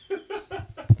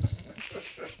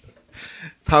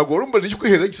 Ntabwo warumbaje icyo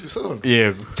kwihera igisobanuro.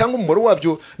 Yego. Cyangwa umumaro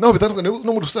wabyo naho bitandukanye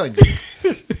no muri rusange.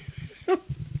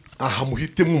 aha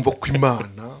muhite mwumva ko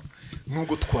Imana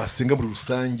nubwo twasenga muri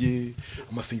rusange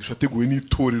amasengesho ateguwe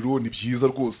n'itorero ni byiza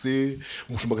rwose,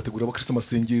 umushumba agategura abakristo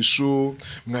amasengesho,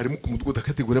 mwarimu ku mudugudu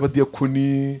agategura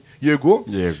abadiyakoni, yego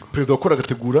perezida wakora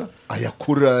agategura aya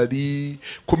korali,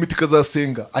 komite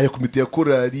ikazasenga aya komite ya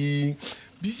korali,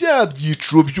 bya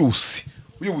byiciro byose,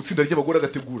 uyu butsinda ry'abagore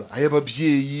agategura aya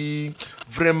babyeyi,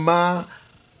 vraiment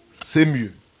c'est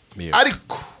mieux.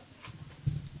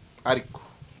 ariko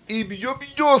ibyo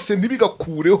byose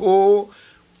ntibigakureho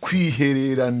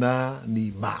kwihererana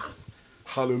n'Imana.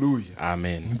 Haleluya,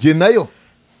 amen. Nge nayo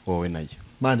wowe nayo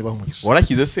Mana bamugisha,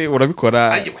 warakize se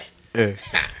urabikora? ayiwe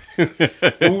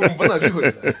urumva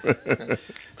nabihorera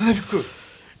nabikoze,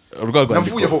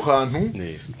 navuye aho hantu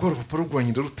rwa rupapuro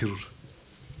rwanjye ndaruterura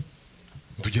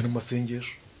ndujyana mu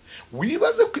masengesho.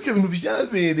 Wibaze ko ibyo bintu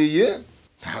byabereye,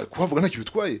 kuhavuga ntacyo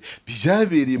bitwaye,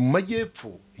 byabereye mu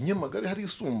majyepfo i Nyamagabe hari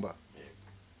Isumba.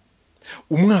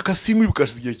 Umwaka simwibuka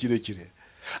igihe kirekire,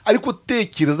 ariko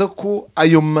tekereza ko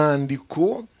ayo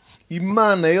mandiko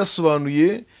Imana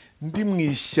yasobanuye ndi mu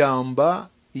ishyamba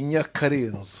i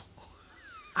Nyakarenzo.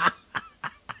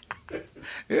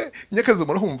 Nyakarenzo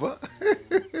murahumva?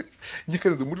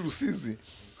 Nyakarenzo muri Rusizi.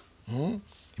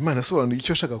 Imana yasobanuye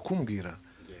icyo ashaka kumbwira.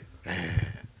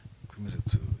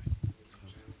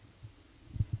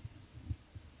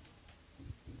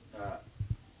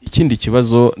 Ikindi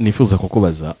kibazo nifuza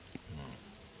kukubaza,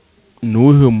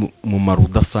 nuhe mumaro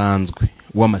udasanzwe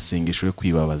w'amasengesho yo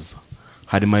kwibabaza?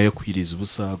 Harimo ayo kwiriza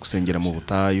ubusa, gusengera mu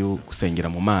butayu, gusengera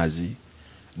mu mazi.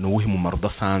 Nuhe mumaro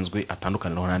udasanzwe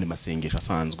atandukana n'andi masengesho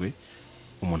asanzwe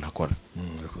umuntu akora?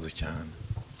 Murakoze cyane.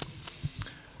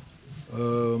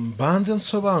 Mbanze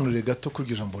nsobanure gato kuri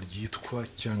iryo jambo ryitwa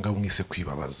cyangwa mwise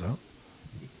kwibabaza.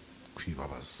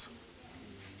 Kwibabaza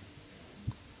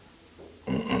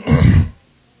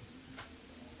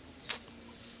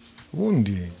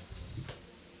ubundi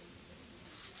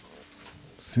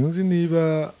sinzi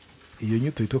niba iyo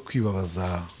nyito yitwa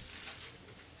kwibabaza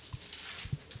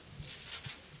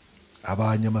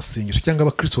abanyamasengesho cyangwa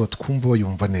abakristo batwumva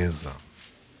bayumva neza.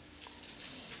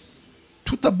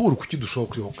 Tutabura kuki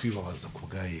dushobora kwibabaza ku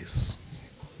bwa Yesu.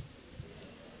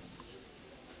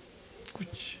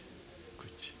 Kuki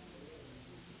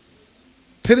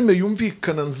terime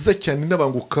yumvikana nziza cyane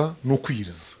n'abanguka no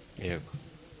kwiriza, yego,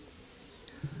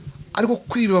 ariko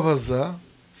kwibabaza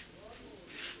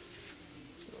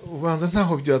ubanza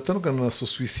ntaho byatandukana na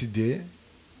suicide,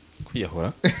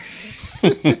 kwiyahura.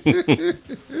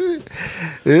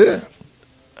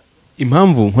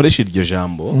 Impamvu nkoresha iryo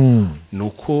jambo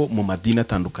nuko mu madini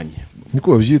atandukanye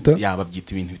niko babyita,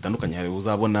 babyita ibintu bitandukanye. Hari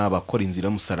uzabona abakora inzira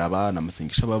y'umusaraba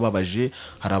n'amasengesho bababaje,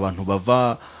 hari abantu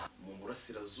bava mu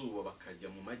burasirazuba bakajya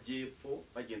mu majyepfo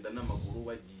bagenda n'amaguru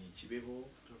bagiye Kibeho.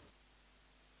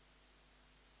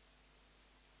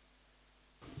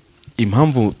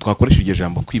 Impamvu twakoresha iryo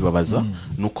jambo kwibabaza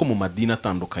nuko mu madini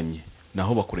atandukanye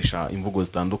naho bakoresha imvugo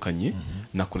zitandukanye.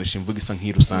 Nakoresha imvugo isa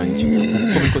nk'irusange,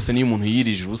 kuko bikose niyo umuntu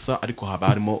yirije ubusa ariko haba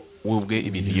harimo ubwe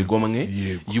ibintu yigomwe.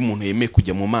 Iyo umuntu yemeye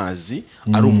kujya mu mazi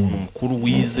ari umuntu mukuru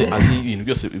wize azi ibintu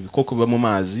byose bikoko biba mu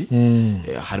mazi,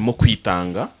 harimo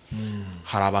kwitanga.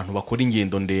 Hari abantu bakora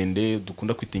ingendo ndende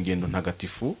dukunda kwita ingendo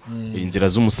ntagatifu, inzira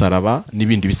z'umusaraba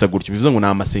n'ibindi bisa gutyo. Bivuze ngo ni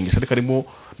amasengesho ariko arimo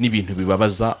n'ibintu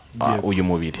bibabaza uyu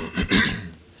mubiri.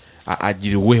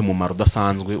 Agira uwuhe mumaro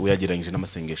udasanzwe uyagereranyije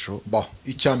n'amasengesho?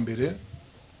 Icyambere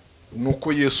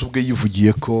nuko Yesu ubwe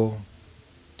yivugiye ko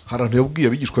hari abantu yabwiye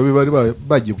abigishwa be bari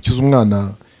bagiye gukiza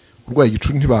umwana urwaye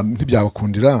igicuri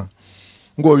ntibyabakundira,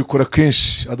 ngo babikora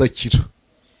kenshi adakira.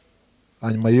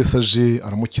 Hanyuma Yesu aje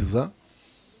aramukiza,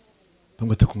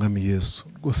 bamwita ku mwami Yesu,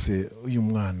 rwose uyu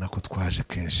mwana ko twaje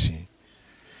kenshi,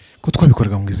 ko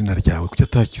twabikoraga mu izina ryawe, kuki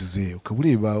atakize, ukaba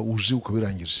ureba uje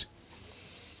ukabirangije.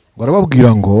 Ngo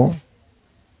arababwira ngo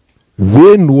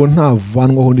bene uwo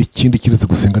ntavanwaho n'ikindi kiretse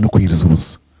gusenga no kwiyiriza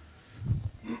ubusa.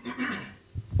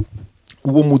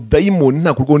 Uwo mudayimoni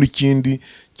ntakorwaho n'ikindi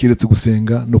kiretse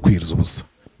gusenga no kwiyiriza ubusa.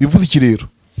 Bivuze iki rero?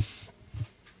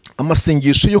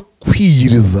 Amasengesho yo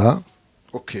kwiyiriza,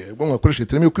 ubwo mwakoresha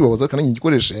terime yo kwibabaza kandi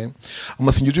ngikoreshe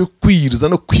amasengesho yo kwiyiriza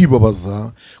no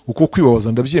kwibabaza. Uko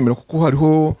kwibabaza ndabyemera kuko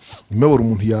hariho imibabaro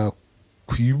umuntu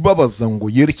yakwibabaza ngo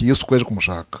yerekeye Yesu ko yaje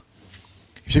kumushaka.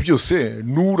 Ibyo byose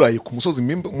nuraye ku musozi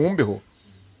mu mbeho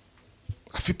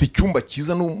afite icyumba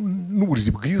cyiza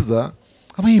n'uburiri bwiza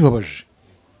aba yibabaje.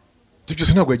 Ibyo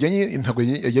byose ntabwo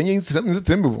yajyanye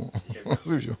inzitiramibu,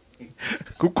 sibyo?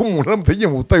 Kuko umuntu aramutse yagiye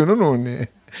mu butayu nanone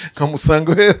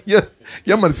nkamusanga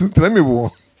yamanitse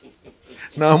inzitiramibu,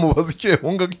 namubaza icyo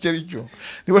yahunga icyo ari cyo.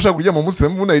 Niba ashaka kuryama mu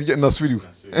nzitiramibu nasubiriwe.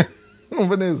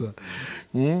 Numva neza.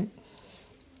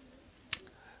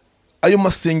 ayo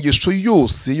masengesho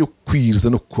yose yo kwiriza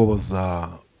no kubabaza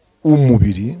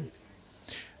umubiri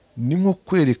ni nko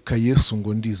kwereka Yesu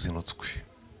ngo ndizinutswe,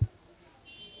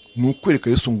 ni ukwereka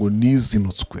Yesu ngo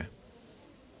nizinutswe.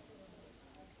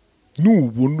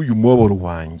 Nubona uyu mubabaro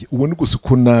wanjye ubone gusa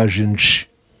ko naje nje,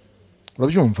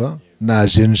 urabyumva,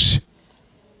 naje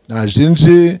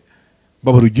nje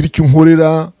babara ugira icyo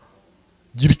unkorera,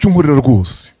 gira icyo unkorera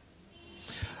rwose.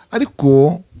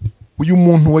 Ariko uyu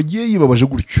muntu wagiye yibabaje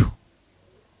gutyo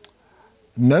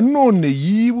nanone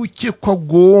yibuke ko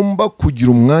agomba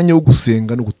kugira umwanya wo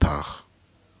gusenga no gutaha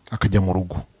akajya mu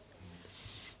rugo,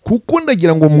 kuko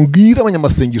ndagira ngo mbwire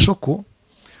abanyamasengesho ko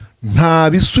nta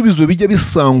bisubizo bijya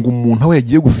bisanga umuntu aho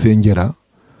yagiye gusengera,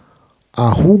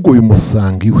 ahubwo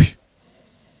bimusanga iwe.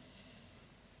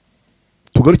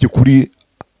 Tugaruke kuri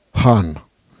Hana.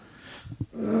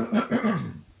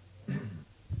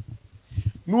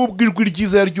 Nubwo ijwi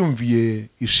ryiza yaryumviye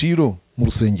ishiro mu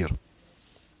rusengero,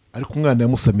 ariko umwana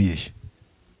yamusamiye he?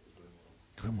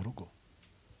 Turi mu rugo.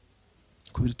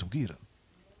 Kubiri tubwira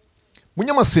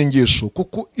munyamasengesho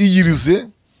koko iyirize,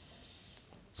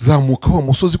 zamuka wa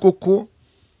musozi koko,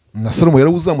 na Salomo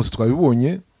yarawuzamutse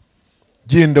twabibonye,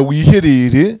 genda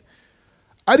wiherere,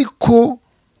 ariko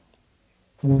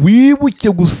wibuke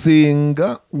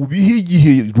gusenga, ubihe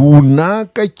igihe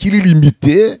runaka kiri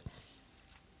limite,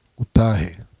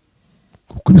 utahe,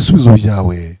 kuko ibisubizo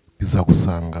byawe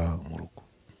bizagusanga mu rugo.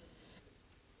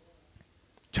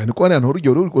 Cyane ko hano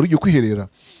urugiye kwiherera,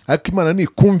 ariko Imana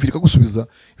nikumvira ikagusubiza,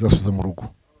 izasubiza mu rugo.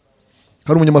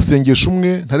 Hari umunyamasengesho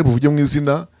umwe ntari buvuge mu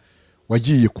izina,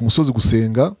 wagiye ku musozi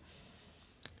gusenga,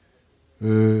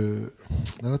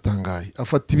 naratangaye,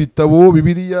 afata ibitabo,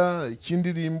 Bibiliya,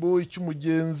 icy'indirimbo,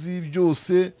 icy'umugenzi,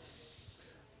 byose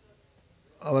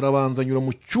barabanza anyura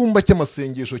mu cyumba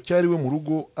cy'amasengesho cyariwe mu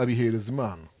rugo, abihereza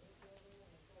Imana,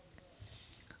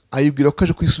 ayibwira ko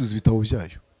aje kwisubiza ibitabo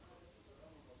byayo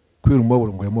kubera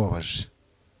umubabaro ngo yamubabaje.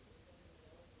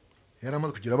 Yari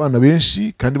amaze kugira abana benshi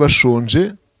kandi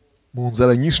bashonje, mu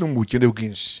nzara nyinshi no mu bukene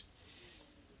bwinshi.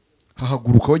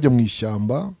 Hahaguruka bajya mu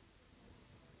ishyamba,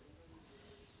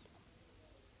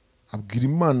 abwira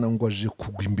Imana ngo aje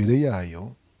kugwa imbere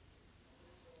yayo,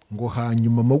 ngo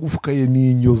hanyuma amagufwa ye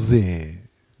n'inyo ze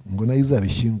ngo nayo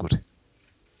izabishyingure.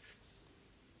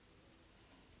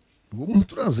 Uwo muntu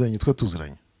turaziranye, twa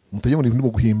tuziranye, mutajya muri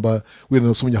ibintu guhimba wenda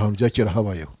nasomye ahantu bya kera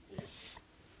habayeho.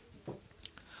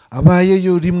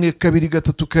 Abayeyo 1 2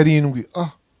 3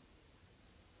 7,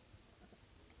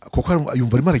 kuko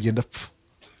yumva arimo aragenda apfa,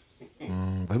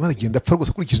 arimo aragenda apfa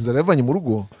rwose, akurikije inzara yavanye mu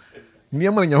rugo, niyo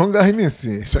amaranye aho ngaho iminsi,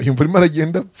 yumva arimo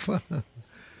aragenda apfa.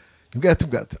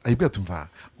 Ayibwira tumva,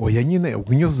 oya nyine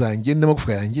ubwo inyo zanjye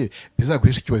n'amagufwa yanjye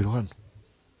bizaguhesha icyubahiro hano,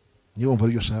 niyo wumva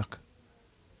aribyo ashaka.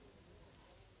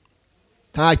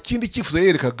 Nta kindi cyifuzo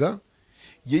yerekaga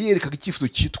icyifuzo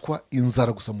cyitwa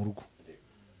inzara gusa mu rugo,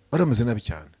 barameze nabi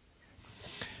cyane.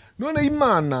 None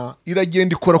Imana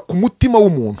iragenda ikora ku mutima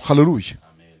w'umuntu, haleluya,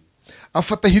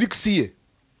 afata hirikisi ye,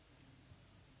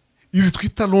 izi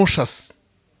twita lonshasi.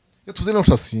 Iyo tuvuze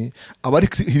lonshasi, aba ari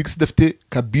hirikisi idafite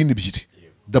kabine ebyiri,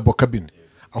 double kabine,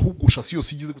 ahubwo shasi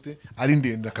yose igize gute, ari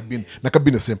ndende na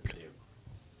kabine simple.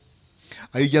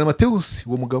 Ayijyana Matewusi,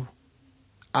 uwo mugabo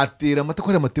atera amata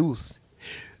kwa Matewusi,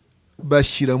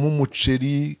 bashyiramo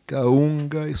umuceri,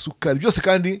 kawunga, isukari, byose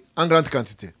kandi en grande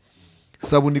quantité,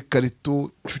 sabuni,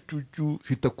 karito, cucucu,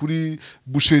 hita kuri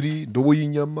busheri, ndobo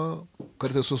y'inyama,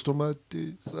 karita sauce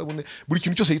tomate, sabune, buri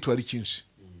kintu cyose yitwara ari cyinshi,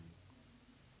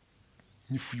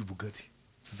 n'ifu y'ubugari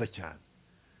nziza cyane.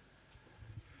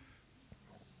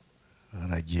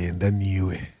 Aragenda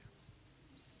niwe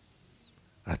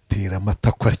atera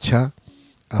amata kwa atya,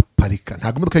 aparika,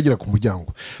 ntabwo imodoka yagera ku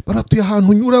muryango, baratuye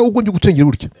ahantu unyura ugombye gucengera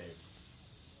gutya,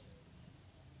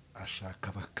 ashaka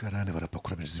abakarane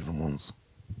barapakura ibintu mu nzu.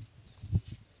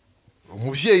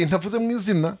 Umubyeyi ntavuze mu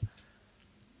izina,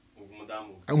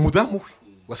 umudamu we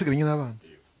wasigaranye n'abana,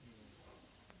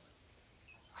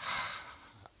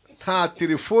 nta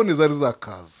telefone zari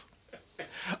zakaza,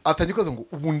 atangiye kubaza ngo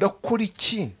ubu ndakora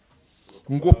iki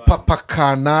ngo papa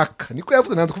kanaka, niko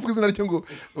yavuze, nanze kuvuga izina rye ngo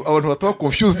abantu bataba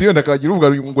confused, yenda akagira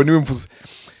uvuga ngo niwe mvuze,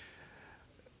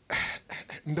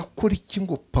 ndakora iki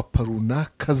ngo papa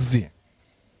runaka ze,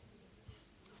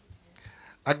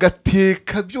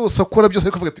 agateka byose, akora byose,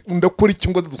 ariko avuga ati ndakora iki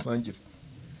ngo dusangire.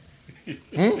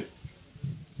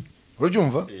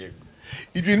 Urabyumva?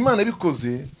 Ibyo Imana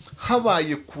bikoze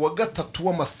habaye kuwa 3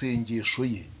 w'amasengesho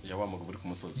ye, yawamuga buri ku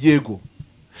musozi. Yego.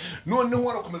 Noneho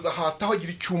warakomeza hataho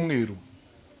agira icyumweru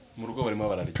mu rugo barimo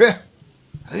bararya pe,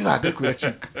 ari baga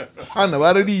kubacika hana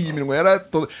barariye iminwa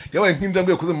yabaye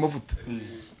nk'injangwe yakoze mu mavuta.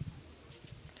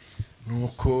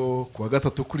 nuko kuwa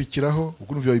gatatu ukurikiraho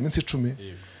ubwo n'ubyo iminsi 10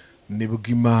 nibwo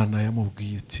Imana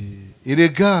yamubwiye iti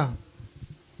erega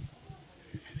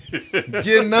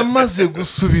nge namaze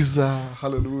gusubiza.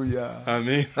 Haleluya,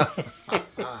 amen.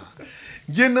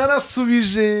 nge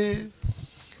narasubije,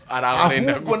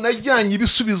 ahubwo najyanye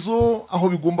ibisubizo aho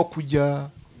bigomba kujya.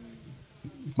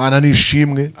 Mana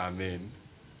nishimwe, amen.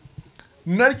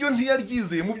 naryo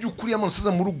ntiyaryizeye mu by'ukuri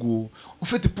yamusiza mu rugo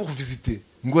ufite pour visiter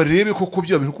ngo arebe koko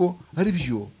byo bintu ko ari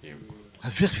byo, a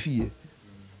vérifier.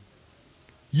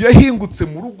 Yahingutse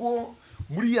mu rugo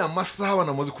muri ya masaha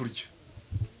banamaze kurya,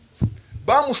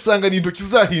 bamusanga n'intoki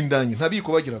zahindanye,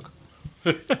 ntabiko bagiraga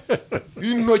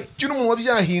intoki n'umunwa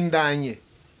byahindanye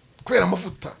kubera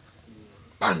amavuta.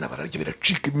 Bana bararya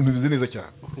biracika, ibintu bize neza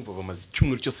cyane. Urumva bamaze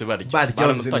icyumweru cyose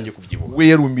baranatangiye kubyibuha. We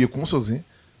yarumiye ku musozi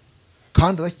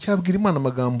kandi aracyabwira Imana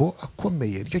amagambo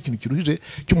akomeye. Nicyo kintu kiruhije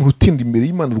cy'umuntu utinda imbere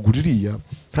y'Imana ruguririya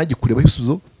ntajye kureba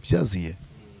ibisubizo byaziye.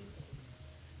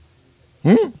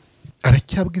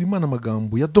 Aracyabwira Imana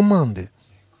amagambo ya demande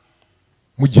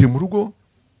mu gihe mu rugo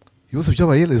ibibazo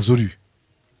byabaye résolu.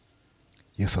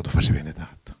 Yesu adufashe bene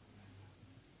data.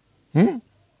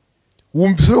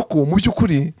 Wumvise ko mu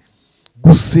by'ukuri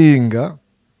gusenga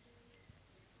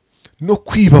no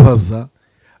kwibabaza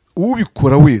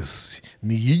ubikora wese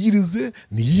niyigirize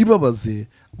niyibabaze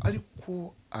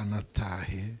ariko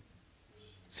anatahe,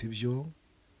 sibyo?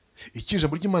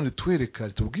 Ikijambo ry'Imana ritwereka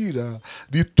ritubwira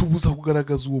ritubuza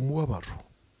kugaragaza uwo mubabaro.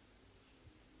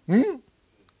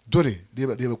 Dore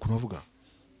reba ukuntu avuga,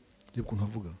 reba ukuntu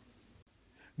avuga.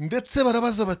 Ndetse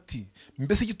barabaza bati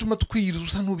mbese igituma twiyiriza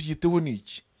usa n'ubyiteho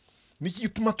niki? Niki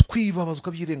gituma twibabaza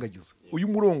ukabyirengagiza? Uyu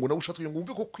murongo nawe ushatse ngo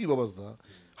wumve ko kwibabaza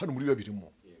hano muri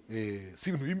babirimo si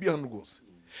ibintu bimbi hano rwose.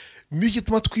 Niki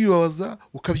gituma twibabaza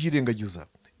ukabyirengagiza?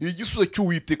 Igisubizo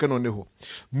cy'Uwiteka noneho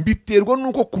mbiterwa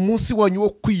nuko ku munsi wanyu wo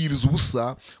kwiyiriza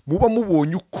ubusa muba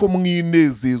mubonye uko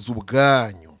mwinezeza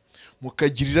ubwanyu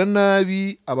mukagirira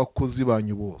nabi abakozi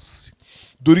banyu bose.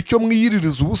 Dore icyo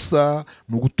mwiyiririza ubusa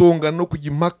ni ugutongana no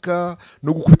kujya impaka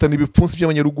no gukubitana ibipfunsi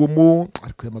by'abanyarugomo.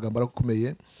 Ariko aya magambo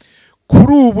arakomeye.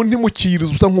 Kuri ubu ntimukiyiriza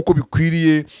ubusa nk'uko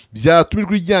bikwiriye, byatuma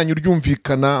ijwi ryanyu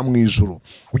ryumvikana mu ijuru.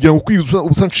 Kugira ngo kwiyiriza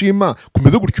ubusa nshima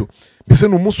kumeze gutyo, mbese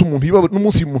ni umunsi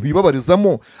umuntu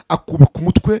yibabarizamo akubika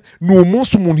umutwe, ni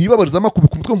umunsi umuntu yibabarizamo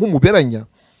akubika umutwe nk'umuberanya,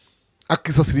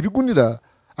 akisasira ibigunira,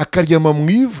 akaryama mu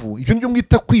ivu. Ibyo nibyo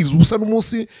mwita kwiyiriza ubusa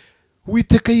n'umunsi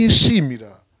Uwiteka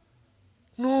yishimira?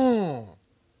 No.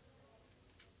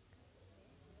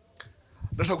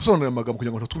 Ndashaka gusobanurira amagambo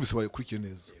kugira ngo ntatwumvise bayakurikiye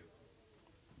neza.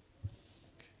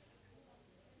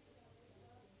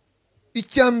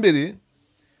 Icyambere,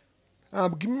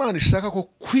 ntabwo Imana ishaka ko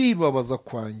kwibabaza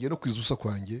kwanjye no kwiza ubusa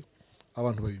kwanjye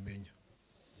abantu babimenya.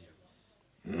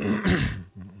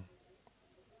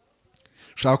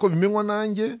 Shaka ko bimenywa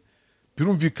nanjye,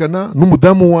 birumvikana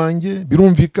n'umudamu wanjye,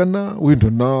 birumvikana wenda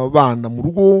n'abana mu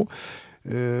rugo,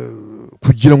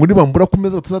 kugira ngo nibambura ku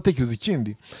meza batazatekereza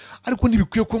ikindi. Ariko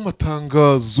ntibikwiye ko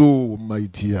amatangazo, my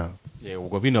dear.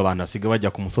 Ubwo bino abantu asiga bajya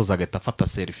ku musozi agahita afata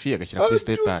selfie agashyira kuri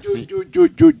status.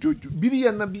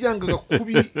 Biriya nabyangaga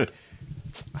kubi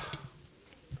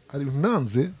ari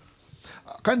nanze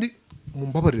kandi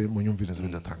mumbabarire mu nyumvire neza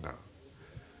bidatanga.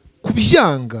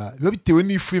 Kubyanga biba bitewe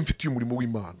n'ifu mfite umurimo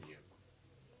w'Imana.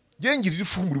 Ngengirira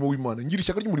ifu umurimo w'Imana, ngira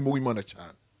ishyaka ry'umurimo w'Imana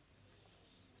cyane.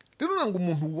 Rero nanga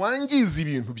umuntu wangiza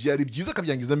ibintu byari byiza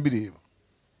akabyangiza mbireba.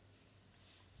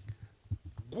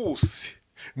 Gose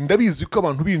ndabizi ko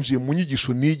abantu binjiye mu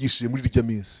nyigisho nigishije muri rya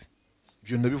minsi.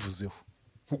 Ibyo nabivuzeho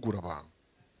nkugura abantu.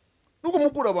 Nuko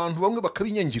mugura abantu bamwe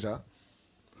bakabinyangira,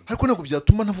 ariko ntabwo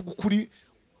byatuma ntavuga ukuri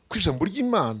kwijambo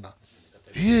ry'Imana.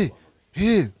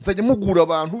 Nzajya mugura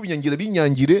abantu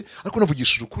binyangire ariko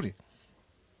navugishije ukuri.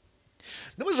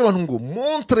 Nabaje abantu ngo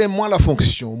montrez-moi la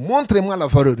fonction, montrez-moi la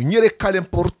valeur, nyereka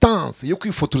l'importance yo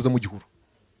kwifotoreza mu gihuru.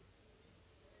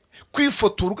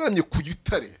 Kwifotora ugaramye ku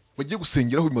gitare bagiye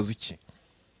gusengeraho bimaze iki?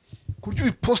 Kuryo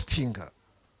ubipostinga,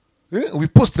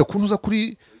 ubipostira kuntuza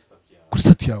kuri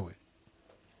site yawe,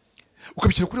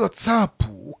 ukabishyira kuri WhatsApp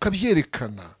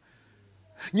ukabyerekana.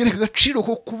 Nyereka agaciro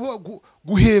ko kuba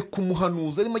guheka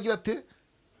umuhanuzi arimo agira ate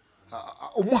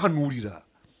umuhanurira.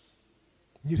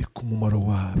 Nyereka umumaro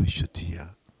wawe inshuti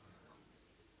ya.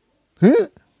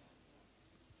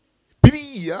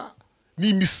 Biriya ni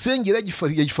imisengere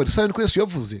ya gifarisayo niko Yesu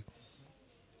yavuze.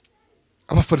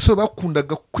 Abafarisayo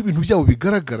bakundaga ko ibintu byabo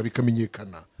bigaragara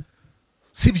bikamenyekana.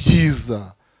 Si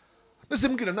byiza. Nese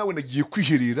mbwira nawe nagiye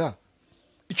kwiherera.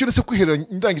 Icyo nese kwiherera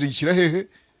ndangije gishyira hehe?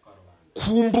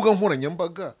 Ku mbuga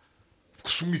nkoranyambaga.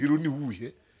 Gusa umwihero ni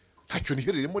wuhe? Ntacyo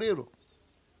nihereremo rero.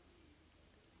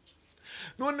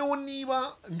 noneho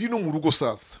niba ndi no mu rugo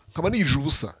sasa nkaba niyirije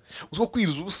ubusa uzwo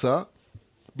kwiriza ubusa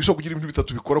bishobora kugira ibintu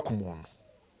bitatu bikora ku muntu.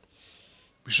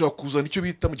 Bishobora kuzana icyo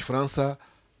bita mu gifaransa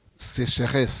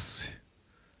sécheresse,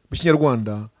 mu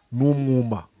kinyarwanda ni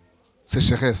umwuma.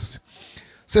 Sécheresse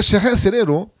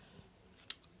rero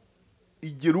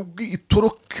igera ubwo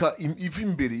itoroka iva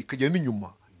imbere ikajya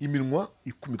n'inyuma, iminwa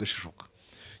ikuma igashishuka.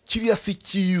 Kiriya si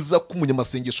cyiza ko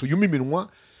umunyamasengesho yuma iminwa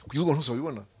kugeza ubwo ntose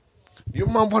babibona. Niyo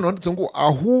mpamvu hano handitse ngo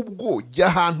ahubwo jya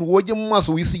ahantu woge mu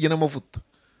maso wisige n'amavuta.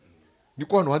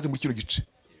 Niko hano hanze muri kino gice.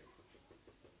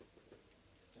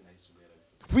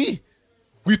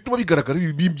 Wituma bigaragara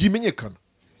byimenyekana.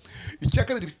 Icya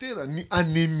kabiri bitera ni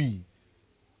anémie.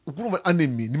 Ubwo urumva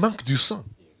anémie ni manque du sang,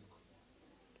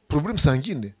 problème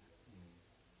sanguine.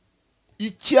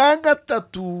 Icya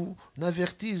gatatu na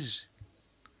vertige,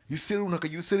 iseru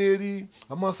nakagira isereri,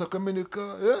 amaso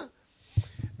akameneka.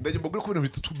 Ndaje mbagure ko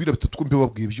ibintu bitatu ko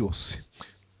mbibabwiye byose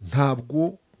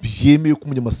ntabwo byemeye ko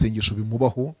umunyamasengesho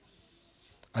bimubaho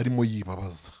arimo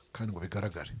yibabaza kandi ngo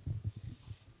bigaragare.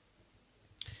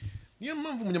 Niyo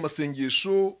mpamvu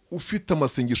umunyamasengesho ufite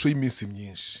amasengesho y'iminsi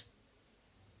myinshi,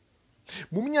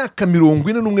 mu myaka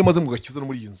 41 maze mu gakiza no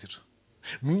muri iyi nzira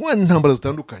ndwana intambara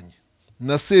zitandukanye,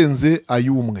 nasenze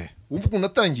ay'umwe. Wumva ukuntu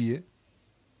natangiye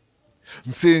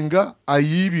nsenga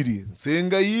ay'ibiri,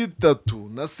 nsenga ay'itatu,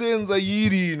 nasenza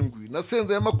ay'irindwi,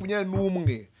 nasenza ya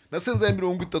 21, nasenza ya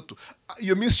 30.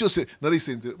 Iyo minsi yose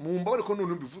narayisenze. Mumbabare ko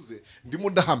none mbivuze ndimo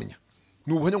ndahamya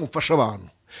ni ubuhanya ngumfasha abantu.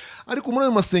 Ariko muri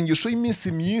ayo masengesho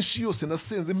y'iminsi myinshi yose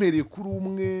nasenze mpereye kuri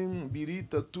 1, 2,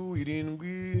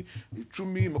 3, 7,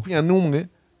 10, 21,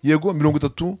 yego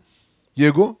 30,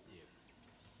 yego,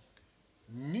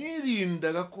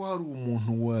 nirindaga ko hari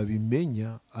umuntu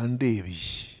wabimenya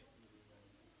andebye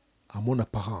amon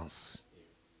apparence,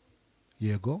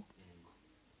 yego,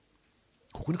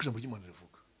 kuko niko ijambo ry'Imana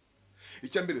rivuga.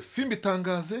 Icya mbere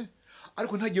simbitangaze,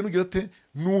 ariko ntagiye nugira ate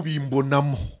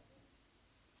nubimbonamo,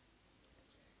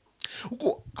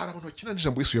 uko ari abantu bakina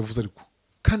n'ijambo Yesu yavuze. Ariko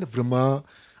kandi vraiment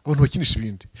abantu bakinisha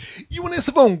ibindi. Iyo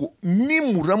nese vuga ngo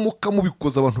nimuramuka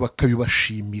mubikoza abantu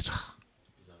bakabibashimira,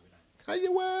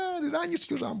 ayewe riranyisha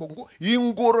iryo jambo ngo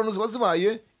ingorano ziba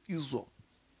zibaye izo.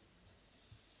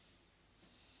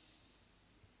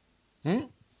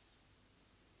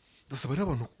 Ndasaba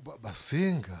rero abantu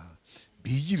basenga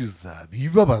biyiriza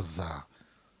bibabaza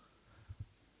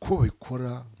ko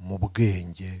babikora mu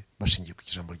bwenge bashingiye ku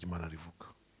ijambo ry'Imana rivuga.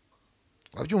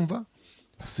 Urabyumva?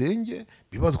 Basenge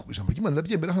bibaza ku ijambo ry'Imana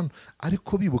nabyemera hano,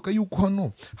 ariko bibuka yuko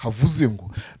hano havuze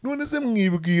ngo none se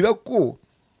mwibwira ko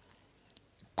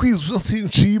kwizuza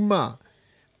nshima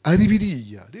ari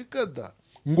biriya. Reka da,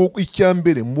 ngo icya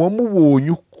mbere muba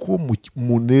mubonye uko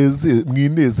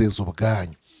mwinezeza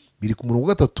ubwanyu. Biri ku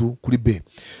murongo 3 kuri B.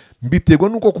 Mbiterwa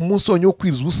nuko ku munsi wanyu wo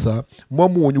kwiza ubusa muba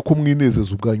mubonye uko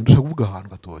mwinezeza ubwanyu. Ndashaka kuvuga ahantu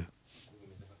gatoya.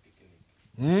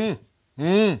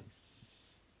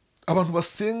 Abantu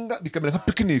basenga bikamera nka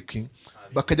picnic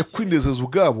bakajya kwinezeza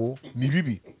ubwabo ni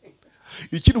bibi.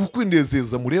 Ikindi ku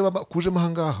kwinezeza mureba kuje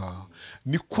mahangaha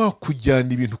ni kwa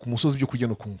kujyana ibintu ku musozi byo kujya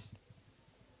no kunywa.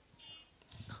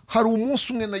 Hari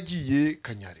umunsi umwe nagiye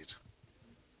Kanyarira,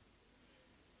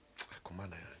 ku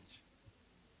Mana yanjye,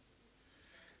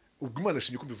 ubwo Imana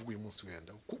ishimye ko mbivuga uyu munsi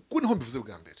wenda kuko niho mbivuze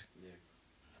bwa mbere.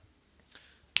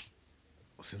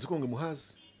 Usenze ko ngo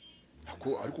muhazi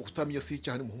ariko kutamenya si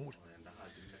icyaha ni muhumure.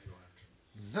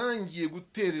 Ntangiye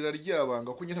guterera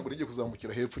ryabanga ko ntabwo ngiye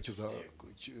kuzamukira hepfo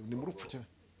ni mu rupfu cyane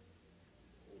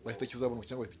bahita kizabona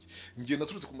cyangwa bahita ngiye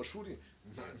naturutse ku mashuri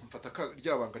mfata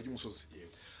ryabanga ry'umusozi.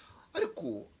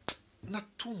 Ariko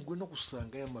natungwe no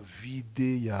gusanga ya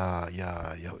mavide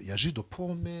ya jus de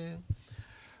pomme,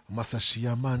 amasashi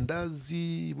ya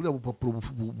mandazi, buriya bupapuro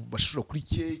bashira kuri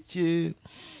keke.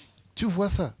 Tu vois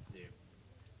ça?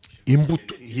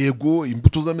 Imbuto, yego,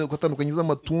 imbuto z'amoko atandukanye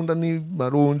z'amatunda ni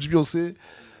maronji byose.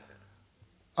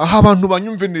 Aha abantu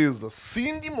banyumve neza,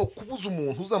 sindimo kubuza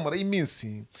umuntu uzamara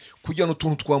iminsi kujya no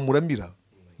tuntu twamuramira,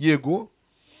 yego,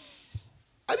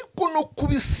 ariko no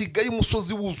kubisiga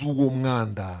y'umusozi wuzuye uwo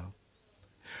mwanda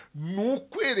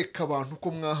nukwereka abantu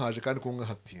ko mwahaje kandi ko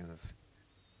mwahatinze.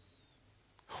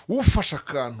 Ufasha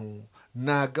akantu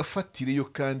nagafatire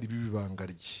kandi bibibanga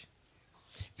rye.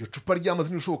 Iyo cupa ryamaze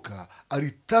n'ibishoka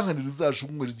aritahanira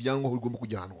zajugunywe rijyanwa aho rigomba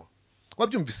kujyanwa.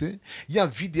 Wabyumvise? Ya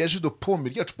vide ya jus de pomme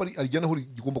rya cupa arijyana aho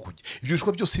rigomba kujya. Ibyo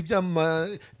bishwa byose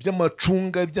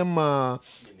by'amacunga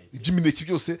by'imineke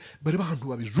byose bari bahantu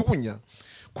babijugunya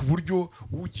ku buryo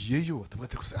ugiyeyo atavuga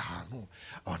ati ko ahantu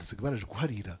abantu se baraje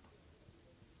kuharira.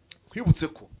 Kwibutse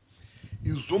ko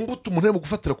izo mbuto umuntu arimo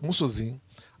gufatira ku musozi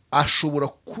ashobora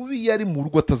kuba yari mu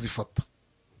rugo atazifata.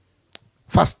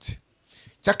 Fast.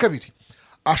 Cya kabiri,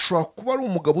 ashobora kuba ari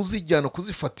umugabo uzijyana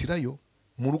kuzifatirayo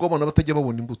mu rugo abana batajya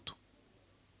babona imbuto.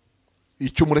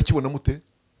 Icyo murakibona mute?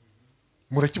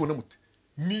 Murakibona mute?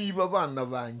 Niba abana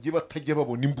banjye batajya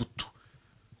babona imbuto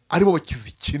aribo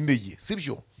bakizikeneye,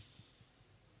 sibyo?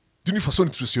 D'une façon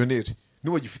nutritionnelle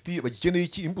nibo bagikeneye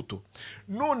iki? Imbuto.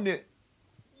 None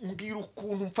mbwira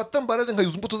ukuntu mfata mbarare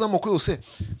nkayuza imbuto z'amoko yose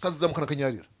nkazizamukana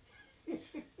akanyarira.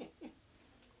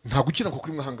 Nta gukira ngo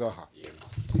kuri mwe ahangaha.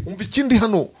 Umva ikindi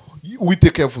hano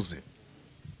Uwiteka yavuze,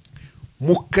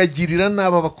 mukagirira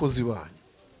nabi abakozi banyu.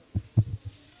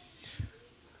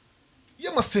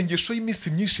 Iyo amasengesho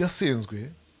y'iminsi myinshi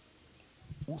yasenzwe,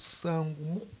 usanga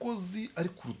umukozi ari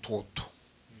ku rutoto,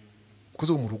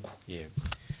 umukozi wo mu rugo.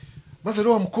 Maze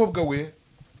rero wa mukobwa we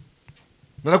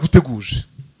naraguteguje,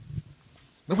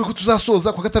 nabwo ko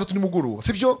tuzasoza kwa gatandatu nimugoroba,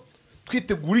 sibyo?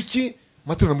 Twitegura iki?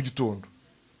 Materaniro mu gitondo.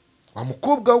 Wa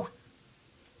mukobwa we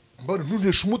mbona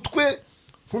ntuntesha umutwe,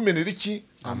 ntumenera iki?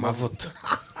 Amavuta.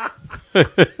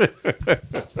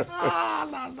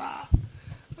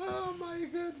 Oh my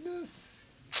goodness.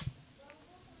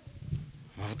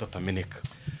 Amavuta atameneka.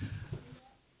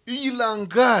 Iyi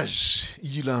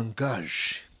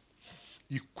langage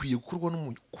ikwiye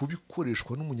gukorwa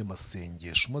kubikoreshwa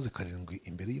n'umunyamasengesho maze karindwi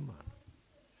imbere y'Imana.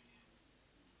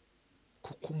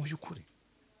 Kuko mu by'ukuri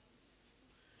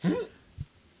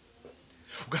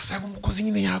ugasanga umukozi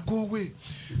nyine yagowe,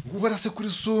 nguwo arasekura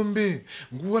isombe,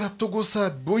 nguwo aratogosa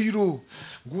boyiro,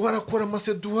 nguwo arakora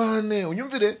amaseduwane,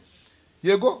 unyumvire?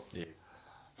 Yego?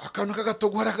 Akantu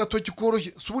k'agatogo hari agatoki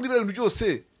koroshye, si ubundi ibintu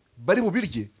byose bari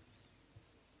bubirye.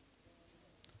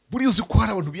 Buriya uzi ko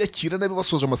hari abantu biyakira nabi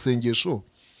basoje amasengesho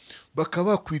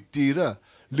bakaba bakwitera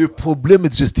le problème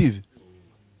digestive,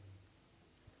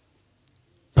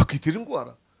 bakitera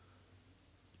indwara.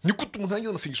 Ni gute umuntu arangiza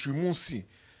amasengesho uyu munsi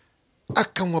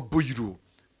akanywa boyiro,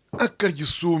 akarya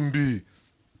isombe,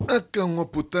 akanywa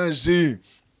potaje,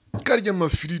 akarya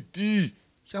amafiriti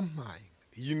yamaye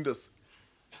yindase?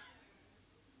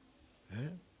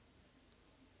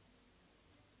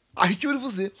 Aho icyo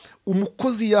bivuze,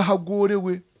 umukozi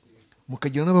yahagorewe,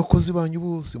 mukagira n'abakozi banyu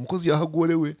bose, umukozi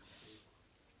yahagorewe,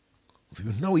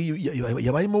 nawe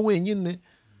yabayemo wenyine.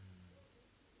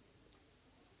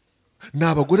 Ni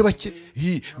abagore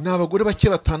bake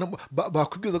batanu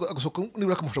bakwibwiza agasohoka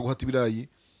nibura akamufasha guhata ibirayi,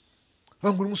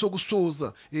 bangura umunsi wo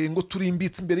gusoza ngo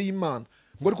turimbitse imbere y'Imana,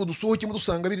 ngo ariko dusohokemo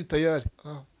dusanga biri tayari.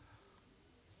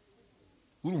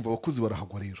 Urumva abakozi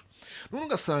barahagwa rero. None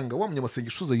ugasanga wa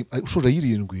munyamasengesho ushoje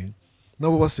ayirindwi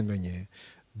nabo basenganye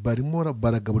barimo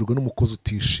baragaburirwa n'umukozi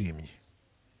utishimye.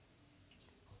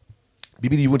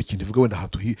 Bibiliya ibundi ikintu ivuga wenda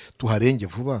tuharenge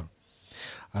vuba,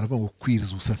 aravuga ngo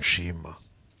kwiriza ubusa nshima.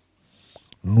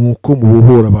 Nuko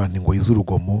mubohora abantu ingoyi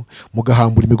z'urugomo,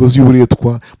 mugahambura imigozi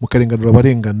y'uburetwa, mukarenganura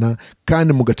abarengana,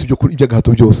 kandi mugaca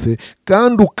iby'agahato byose,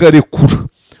 kandi ukarekura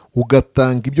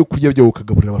ugatanga ibyo kurya byawe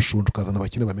ukagaburira abashonje, ukazana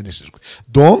abakene bameneshejwe.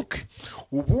 Donc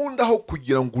ubundi aho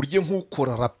kugira ngo urye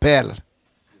nk'ukora rappel,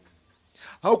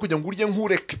 aho kugira ngo urye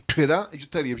nk'urekipera ibyo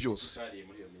utariye byose,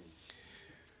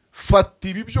 fata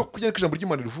ibi byo kurya n'ijambo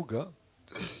ry'Imana rivuga,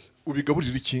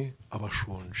 ubigaburira iki?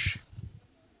 Abashonje.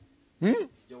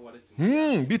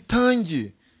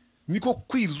 Bitange. Niko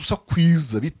kwiriza usa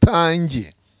kwiza,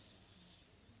 bitange.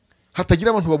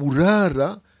 Hatagira abantu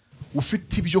baburara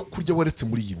ufite ibyo kurya waretse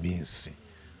muri iyi minsi.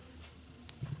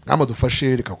 Nama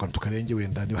dufashe reka ukantu tukarenge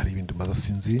wenda niba hari ibindi maza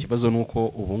sinzi. Ikibazo nuko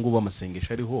ubu ngubu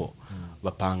amasengesho ariho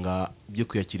bapanga byo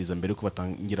kuyakiriza mbere ko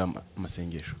batangira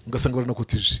amasengesho. Ugasanga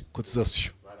baranakotije,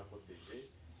 cotisation. Barakoteje.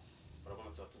 Barabona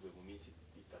twatuvuye mu minsi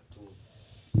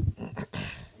 3.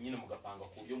 Nyine mugapanga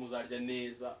ku byo muzarya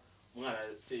neza, mwana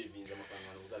savinze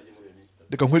amafaranga muzarya muri iyo minsi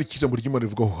 3. Reka nkwereke ijambo ry'Imana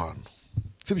rivuga aho hantu.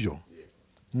 Sibyo?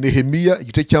 Nehemiya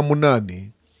igice cya 8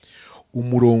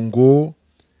 umurongo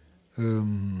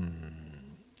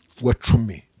wa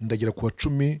 10 ndagira ku wa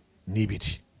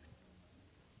 12.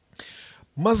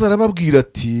 Maze arababwira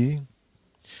ati,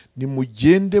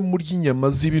 nimugende murya inyama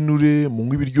z'ibinure,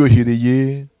 munywe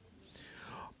ibiryohereye,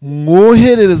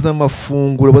 mwoherereza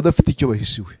amafunguro badafite icyo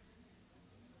bahishiwe.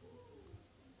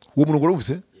 Uwo murongo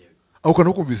urumvise? Aho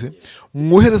kantu kumvise?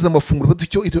 Mwohereza amafunguro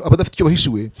abadafite icyo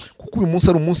bahishiwe, kuko uyu munsi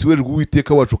ari umunsi wererwa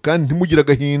Uwiteka wacu, kandi ntimugira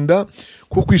agahinda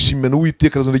kuko kwishimira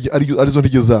n'Uwiteka arizo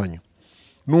ntege zanyu.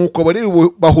 Nuko abareba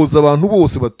bahoza abantu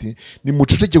bose bati,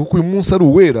 nimuceceke kuko uyu munsi ari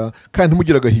uwera, kandi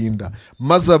ntimugira agahinda.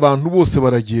 Maze abantu bose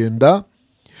baragenda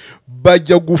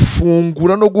bajya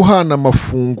gufungura no guhana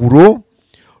amafunguro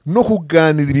no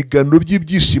kuganira ibiganiro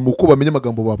by'ibyishimo uko bamenya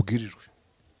amagambo babwirijwe.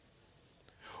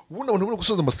 Ubundi abantu bari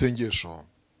gusoza amasengesho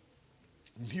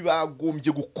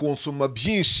ntibagombye gukonsoma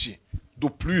byinshi de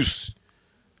plus,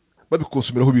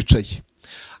 babikonsomera aho bicaye.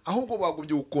 ahubwo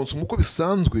bagombye gukonsoma uko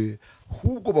bisanzwe,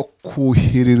 ahubwo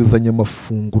bakohererezanya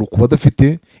amafunguro ku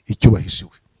badafite icyo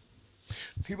bahishiwe.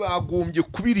 Ntibagombye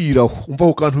kubiriraho,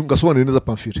 umvaho kandi ngasobanure neza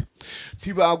Pamphile,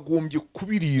 ntibagombye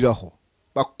kubiriraho.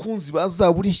 Bakunzi ba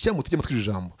Zaburi nshya mutege amatwi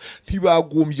ijambo,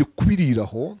 ntibagombye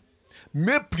kubiriraho,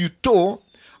 mais plutôt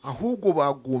ahubwo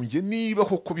bagombye niba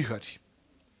koko bihari,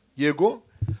 yego,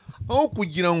 aho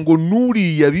kugira ngo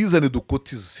nuriya bizane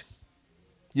dukotize,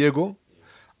 yego,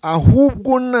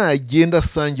 ahubwo nagenda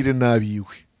asangire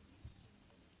n'abiwe.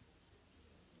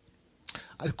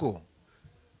 Ariko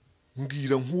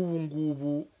mbwira nk'ubu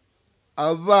ngubu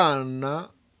abana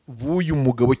b'uyu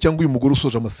mugabo cyangwa uyu mugore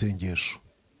usoje amasengesho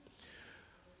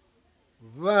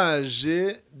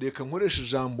baje, reka nkoresha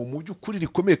ijambo mu by'ukuri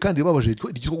rikomeye kandi babaje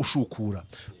ryitwa gushukura,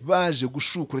 baje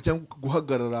gushukura cyangwa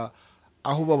guhagarara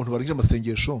aho abantu barangije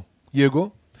amasengesho,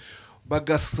 yego,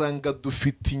 bagasanga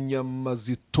dufite inyama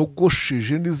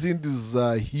zitogosheje n'izindi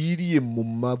zahiriye mu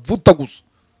mavuta gusa,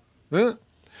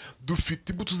 dufite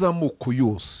imbuto z'amoko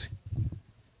yose,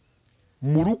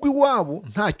 mu rugo iwabo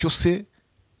ntacyo se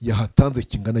yahatanze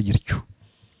kingana gityo.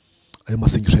 Ayo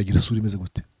masengesho yagira isura imeze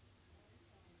gute?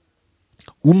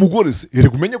 Umugore se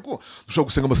erega umenye ko dushobora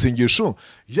gusenga amasengesho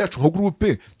yacu nka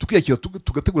groupe tukiyakira,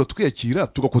 tugategura tukiyakira,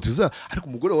 tugakotiza, ariko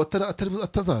umugore wawe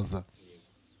atazaza,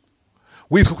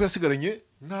 witwa ko yasigaranye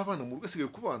n'abana mu rugo, asigaye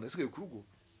ku bana, asigaye ku rugo.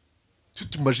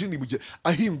 Tutumajini mu gihe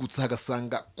ahingutse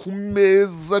hagasanga ku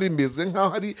meza bimeze nk'aho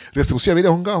hari reception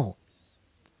yabereye aho ngaho,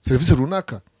 serivisi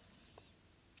runaka,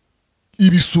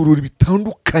 ibisururi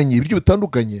bitandukanye, ibiryo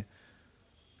bitandukanye,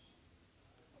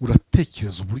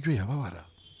 uratekereza uburyo yababara.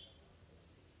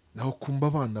 Naho kumba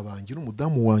abana banjye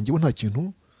n'umudamu wanjye bo nta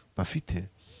kintu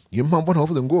bafite. Niyo mpamvu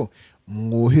ntavuze ngo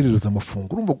mwoherereza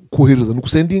amafunguro. Urumva kohereza no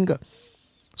kusendinga,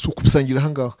 si ukubisangira aha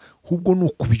ngaha, ahubwo ni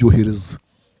ukubyohereza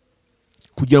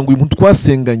kugira ngo uyu muntu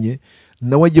twasenganye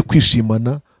nawe ajye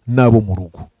kwishimana n'abo mu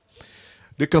rugo.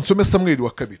 Reka nsome Samweli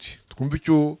wa 2 twumve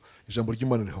icyo ijambo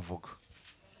ry'Imana rihavuga.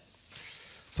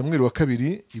 Samweli wa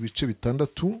 2 ibice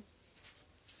 6,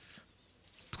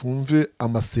 twumve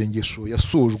amasengesho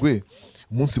yasojwe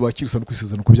umunsi bakirisa no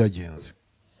kwisezerano ko byagenze.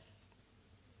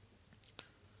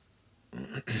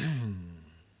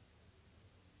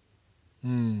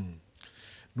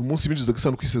 Ni umunsi binjiza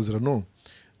gisano kwisezerano,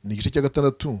 ni igice cya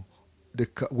 6.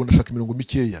 Reka ubwo ndashaka imirongo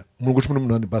mikeya, umurongo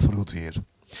 18 basa bariho tuhera.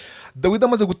 Dawidi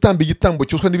amaze gutamba igitambo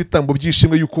cyoswa n'ibitambo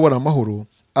byishimwe yuko wari amahoro,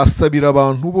 asabira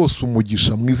abantu bose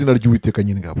umugisha mu izina ry'Uwiteka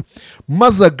nyir'ingabo,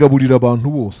 maze agaburira abantu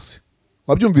bose.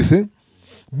 Wabyumvise?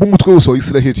 B'umutwe wose wa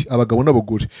Isiraheli, abagabo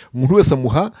n'abagore, umuntu wese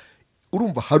amuha,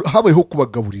 urumva habayeho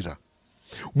kubagaburira.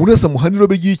 Umuntu wese amuha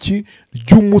n'irobe ry'iki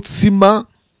ry'umutsima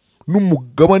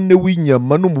n'umugabane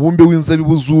w'inyama n'umubumbe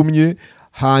w'inzabibu zumye,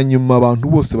 hanyuma abantu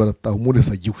bose barataha, umuntu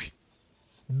wese agiwe.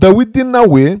 Dawidi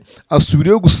nawe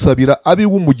asubirayo gusabira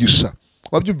abiwe umugisha.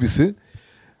 Wabyumvise?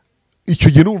 Icyo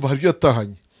gihe urumva hari ibyo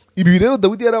yatahanye. Ibi rero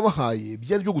Dawidi yarabahaye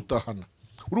byari byo gutahana.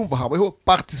 Urumva habayeho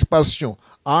participation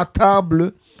à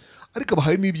table, ariko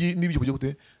abahaye n'ibyo kujya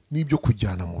gute, n'ibyo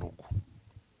kujyana mu rugo.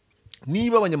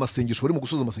 Niba abanyamasengesho bari mu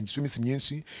gusoza amasengesho y'iminsi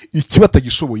myinshi,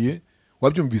 ikibatagishoboye,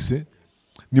 wabyumvise,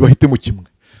 nibahitemo kimwe.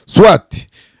 Swati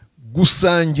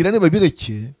gusangira niba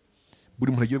bireke,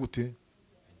 buri muntu agiye gute,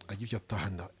 agira icyo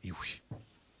atahana iwe.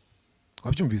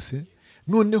 Wabyumvise?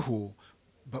 Noneho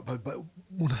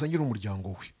umuntu asangira umuryango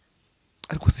we,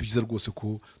 ariko si byiza rwose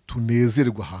ko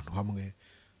tunezerwa ahantu hamwe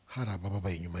hari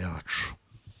abababaye inyuma yacu.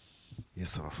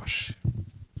 Yesu abafashe.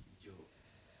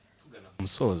 Tugana ku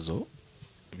musozo,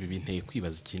 ibi binteye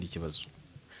kwibaza ikindi kibazo.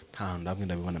 Nta hantu hamwe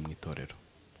ndabibona mu itorero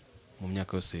mu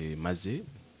myaka yose maze,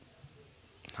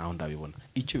 nta hantu ndabibona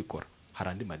icyo bikora. Hari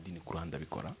andi madini ku ruhande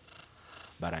abikora,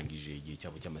 barangije igihe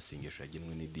cyabo cy'amasengesho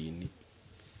yagenwe n'idini,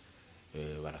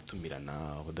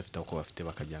 baratumirana abadafite uko bafite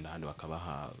bakajyana hano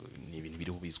bakabaha. Ni ibintu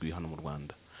biriho bizwi hano mu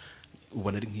Rwanda.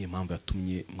 Ubona ari nk'iyo mpamvu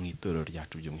yatumye mu itorero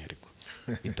ryacu by'umwihariko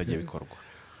bitajya bikorwa.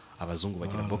 Abazungu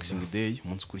bagira Boxing Day,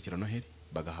 umunsi ukurikira Noheli,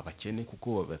 bagaha abakene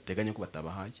kuko bateganya ko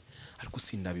batabahaye, ariko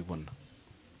sindabibona.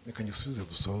 Reka ngisubize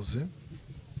dusoze.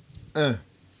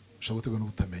 Ushobora gutegwa no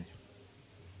kutamenya,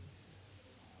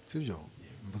 sibyo?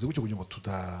 Mvuze gutyo kugira ngo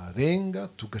tudarenga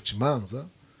tugaca imanza,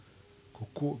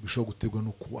 kuko bishobora gutegwa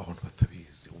no kuba abantu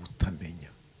batabizi, ubutamenya.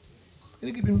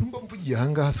 Erega ibintu mba mvugiye aha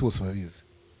ngaha se bose babizi.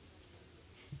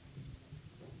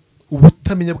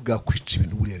 Ubutamenya bwakwica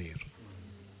ibintu buriya rero.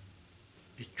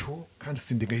 Icyo kandi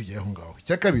sindenga hirya y'aho ngaho.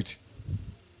 Icya kabiri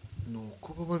ni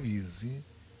uko baba babizi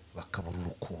bakabura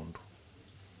urukundo.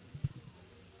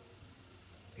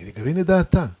 Erega bene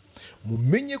data,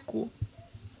 mumenye ko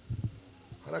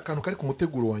hari akantu kari ku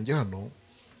muteguro wanjye hano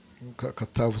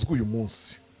katavuzwe uyu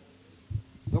munsi.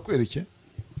 Nakwereke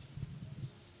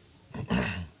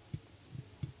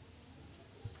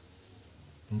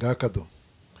ngakado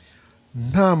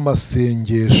nta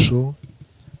masengesho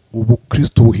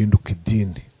ubukristo buhinduka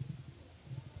idini.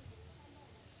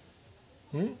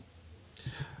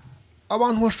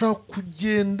 Abantu bashaka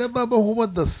kugenda babaho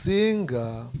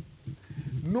badasenga,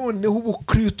 noneho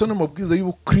ubukristo n'amabwiriza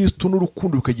y'ubukristo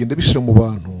n'urukundo bikagenda bishira mu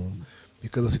bantu,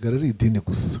 bikazasigara ari idini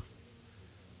gusa.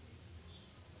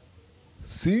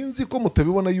 Sinzi ko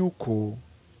mutabibona yuko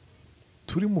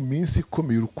turi mu minsi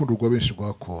ikomeye urukundo rwa benshi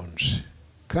rwakonje,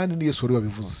 kandi ni Yesu wari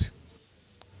wabivuze.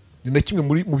 Ni na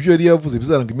kimwe mu byo yari yavuze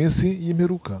bizaranga iminsi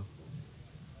y'imperuka,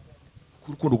 ko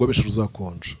urukundo rwa benshi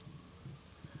ruzakonja.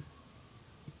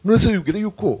 None se bibwira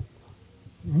yuko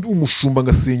ndi umushumba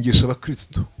ngasengesha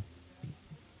abakristo,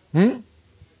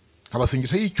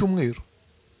 abasengesha y'icyumweru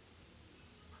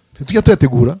ntitujya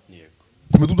tuyategura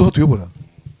ku midugudu aho tuyobora?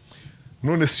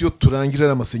 None si yo turangije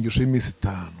ari amasengesho y'iminsi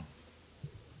 5,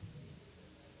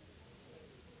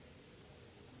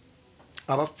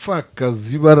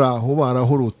 abapfakazi bari aho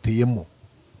barahoroteyemo.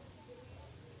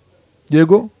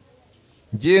 Yego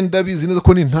ngenda bizi neza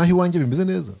ko nintaha iwanjye bimeze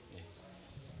neza,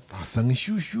 ndahasanga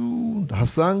inshyushyu,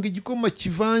 ndahasanga igikoma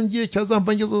kivangiye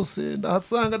cyazamvange zose,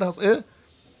 ndahasanga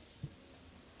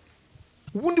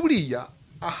ubundi buriya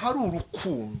ahari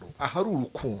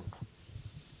urukundo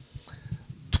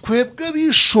twebwe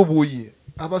bishoboye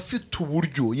abafite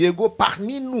uburyo, yego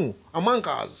parmi nous among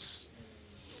us,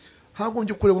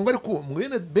 hagombye kureba ngo ariko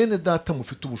mwene bene data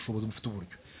mufite ubushobozi, mufite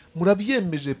uburyo,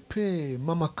 murabyemeje pe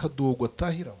mama kadogo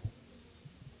atahiraho.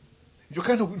 Ibyo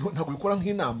kandi ntabwo bikora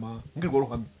nk'inama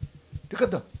mbwirwaruhame. Reka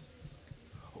da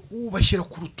ubashyira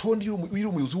ku rutonde iyo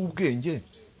umuyobozi w'ubwenge,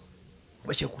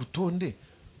 bashyira ku rutonde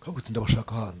kandi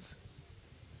ndabashaka hanze.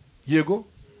 Yego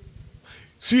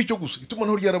si icyo gusa,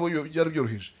 itumanaho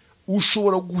ryarabyoroheje.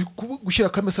 Ushobora gushyira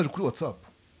ka message kuri WhatsApp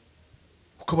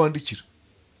ukabandikira,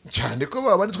 cyane ko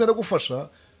babandi twenda gufasha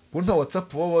bo nta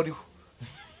WhatsApp baba bariho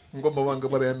ngo amabanga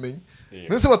barayamenye.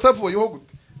 Nese WhatsApp bayiho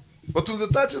gute? Batunze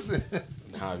touch se?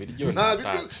 Nta biryo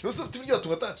nose ufite ibiryo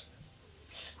batunga touch.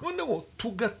 Noneho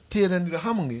tugateranira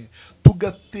hamwe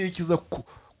tugatekereza ko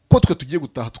twe tugiye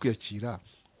gutaha twiyakira,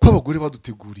 ko abagore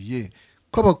baduteguriye,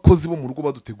 ko abakozi bo mu rugo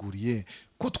baduteguriye,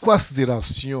 ko twasize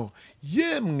ration.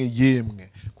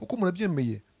 Yemwe kuko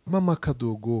murabyemeye, mama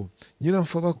kadogo,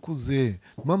 nyiramfa bakuze,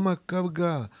 mama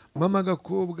kabwa, mama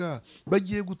gakobwa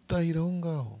bagiye gutahira aho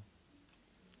ngaho,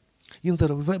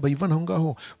 inzara bayivana aho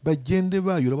ngaho, bagende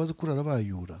bayura, baze kurara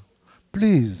bayura.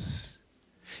 Please,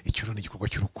 icyo ni igikorwa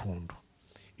cy'urukundo.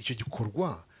 Icyo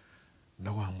gikorwa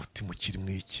na wa mutima ukiri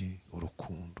mwiki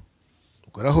urukundo.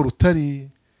 Ubwo raho rutari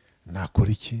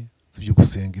nakora iki? Zibyo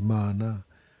gusenga Imana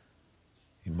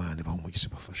ibahe umugisha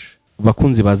bafashe.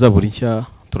 Bakunzi ba Zaburi nshya,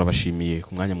 turabashimiye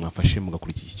ku mwanya mwafashe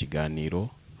mugakurikira iki kiganiro.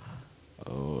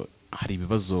 Hari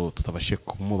ibibazo tutabashe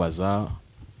kumubaza,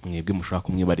 mwebwe mushaka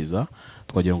kumwibariza,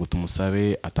 twagira ngo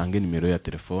tumusabe atange nimero ya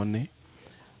telefone,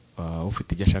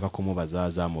 ufite ibyo ashaka kumubaza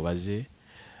azamubaze.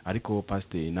 Ariko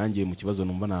pastor, nanjye mu kibazo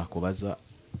numva nakubaza,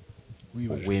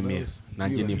 wemera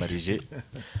nanjye nibarije,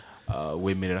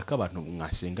 wemerera ko abantu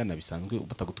mwasengana bisanzwe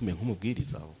batagutumiye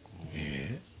nk'umubwiriza?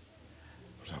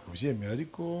 Ushaka kubyemera,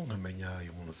 ariko nkamenya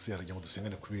uyu muntu se arajya ngo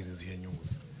dusengane kubera izihe nyungu.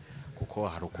 Kuko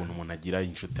hari ukuntu umuntu agira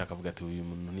inshuti akavuga ati uyu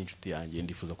muntu ni inshuti yanjye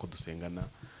ndifuza ko dusengana,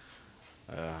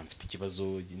 mfite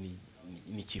ikibazo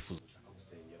n'icyifuzo nshaka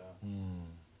gusengera,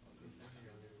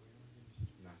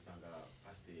 nasanga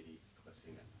pasiteri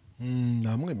tugasengana.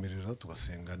 Namwemerera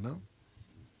tugasengana,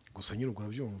 gusa nyine ubwo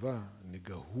urabyumva ni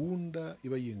gahunda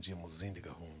iba yinjiye mu zindi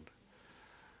gahunda.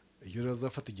 Iyo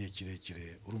razafata igihe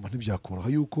kirekire urumva ntibyakoroha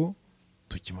yuko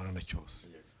tukimarana cyose,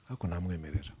 ariko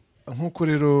namwemerera. Nkuko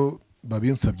rero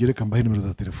babinsabye, reka mbahe nimero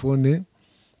za telefone: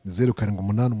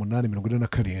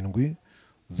 0788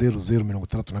 47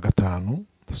 00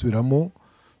 ndasubiramo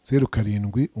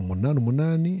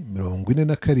 0788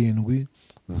 47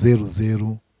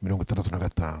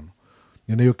 00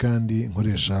 ni nayo kandi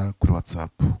nkoresha kuri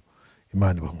WhatsApp.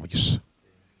 Imana ibahe umugisha.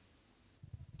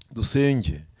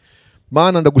 Dusenge.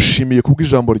 Mana, ndagushimiye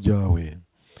kubw'ijambo ryawe,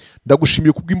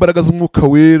 ndagushimiye kubw'imbaraga z'umwuka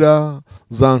wera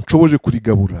zanshoboje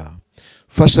kurigabura.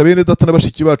 Fasha bene data na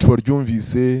bashiki bacu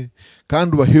baryumvise,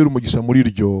 kandi ubahere umugisha muri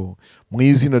ryo, mu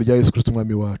izina rya Yesu Kristo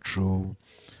umwami wacu.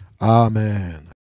 Amen.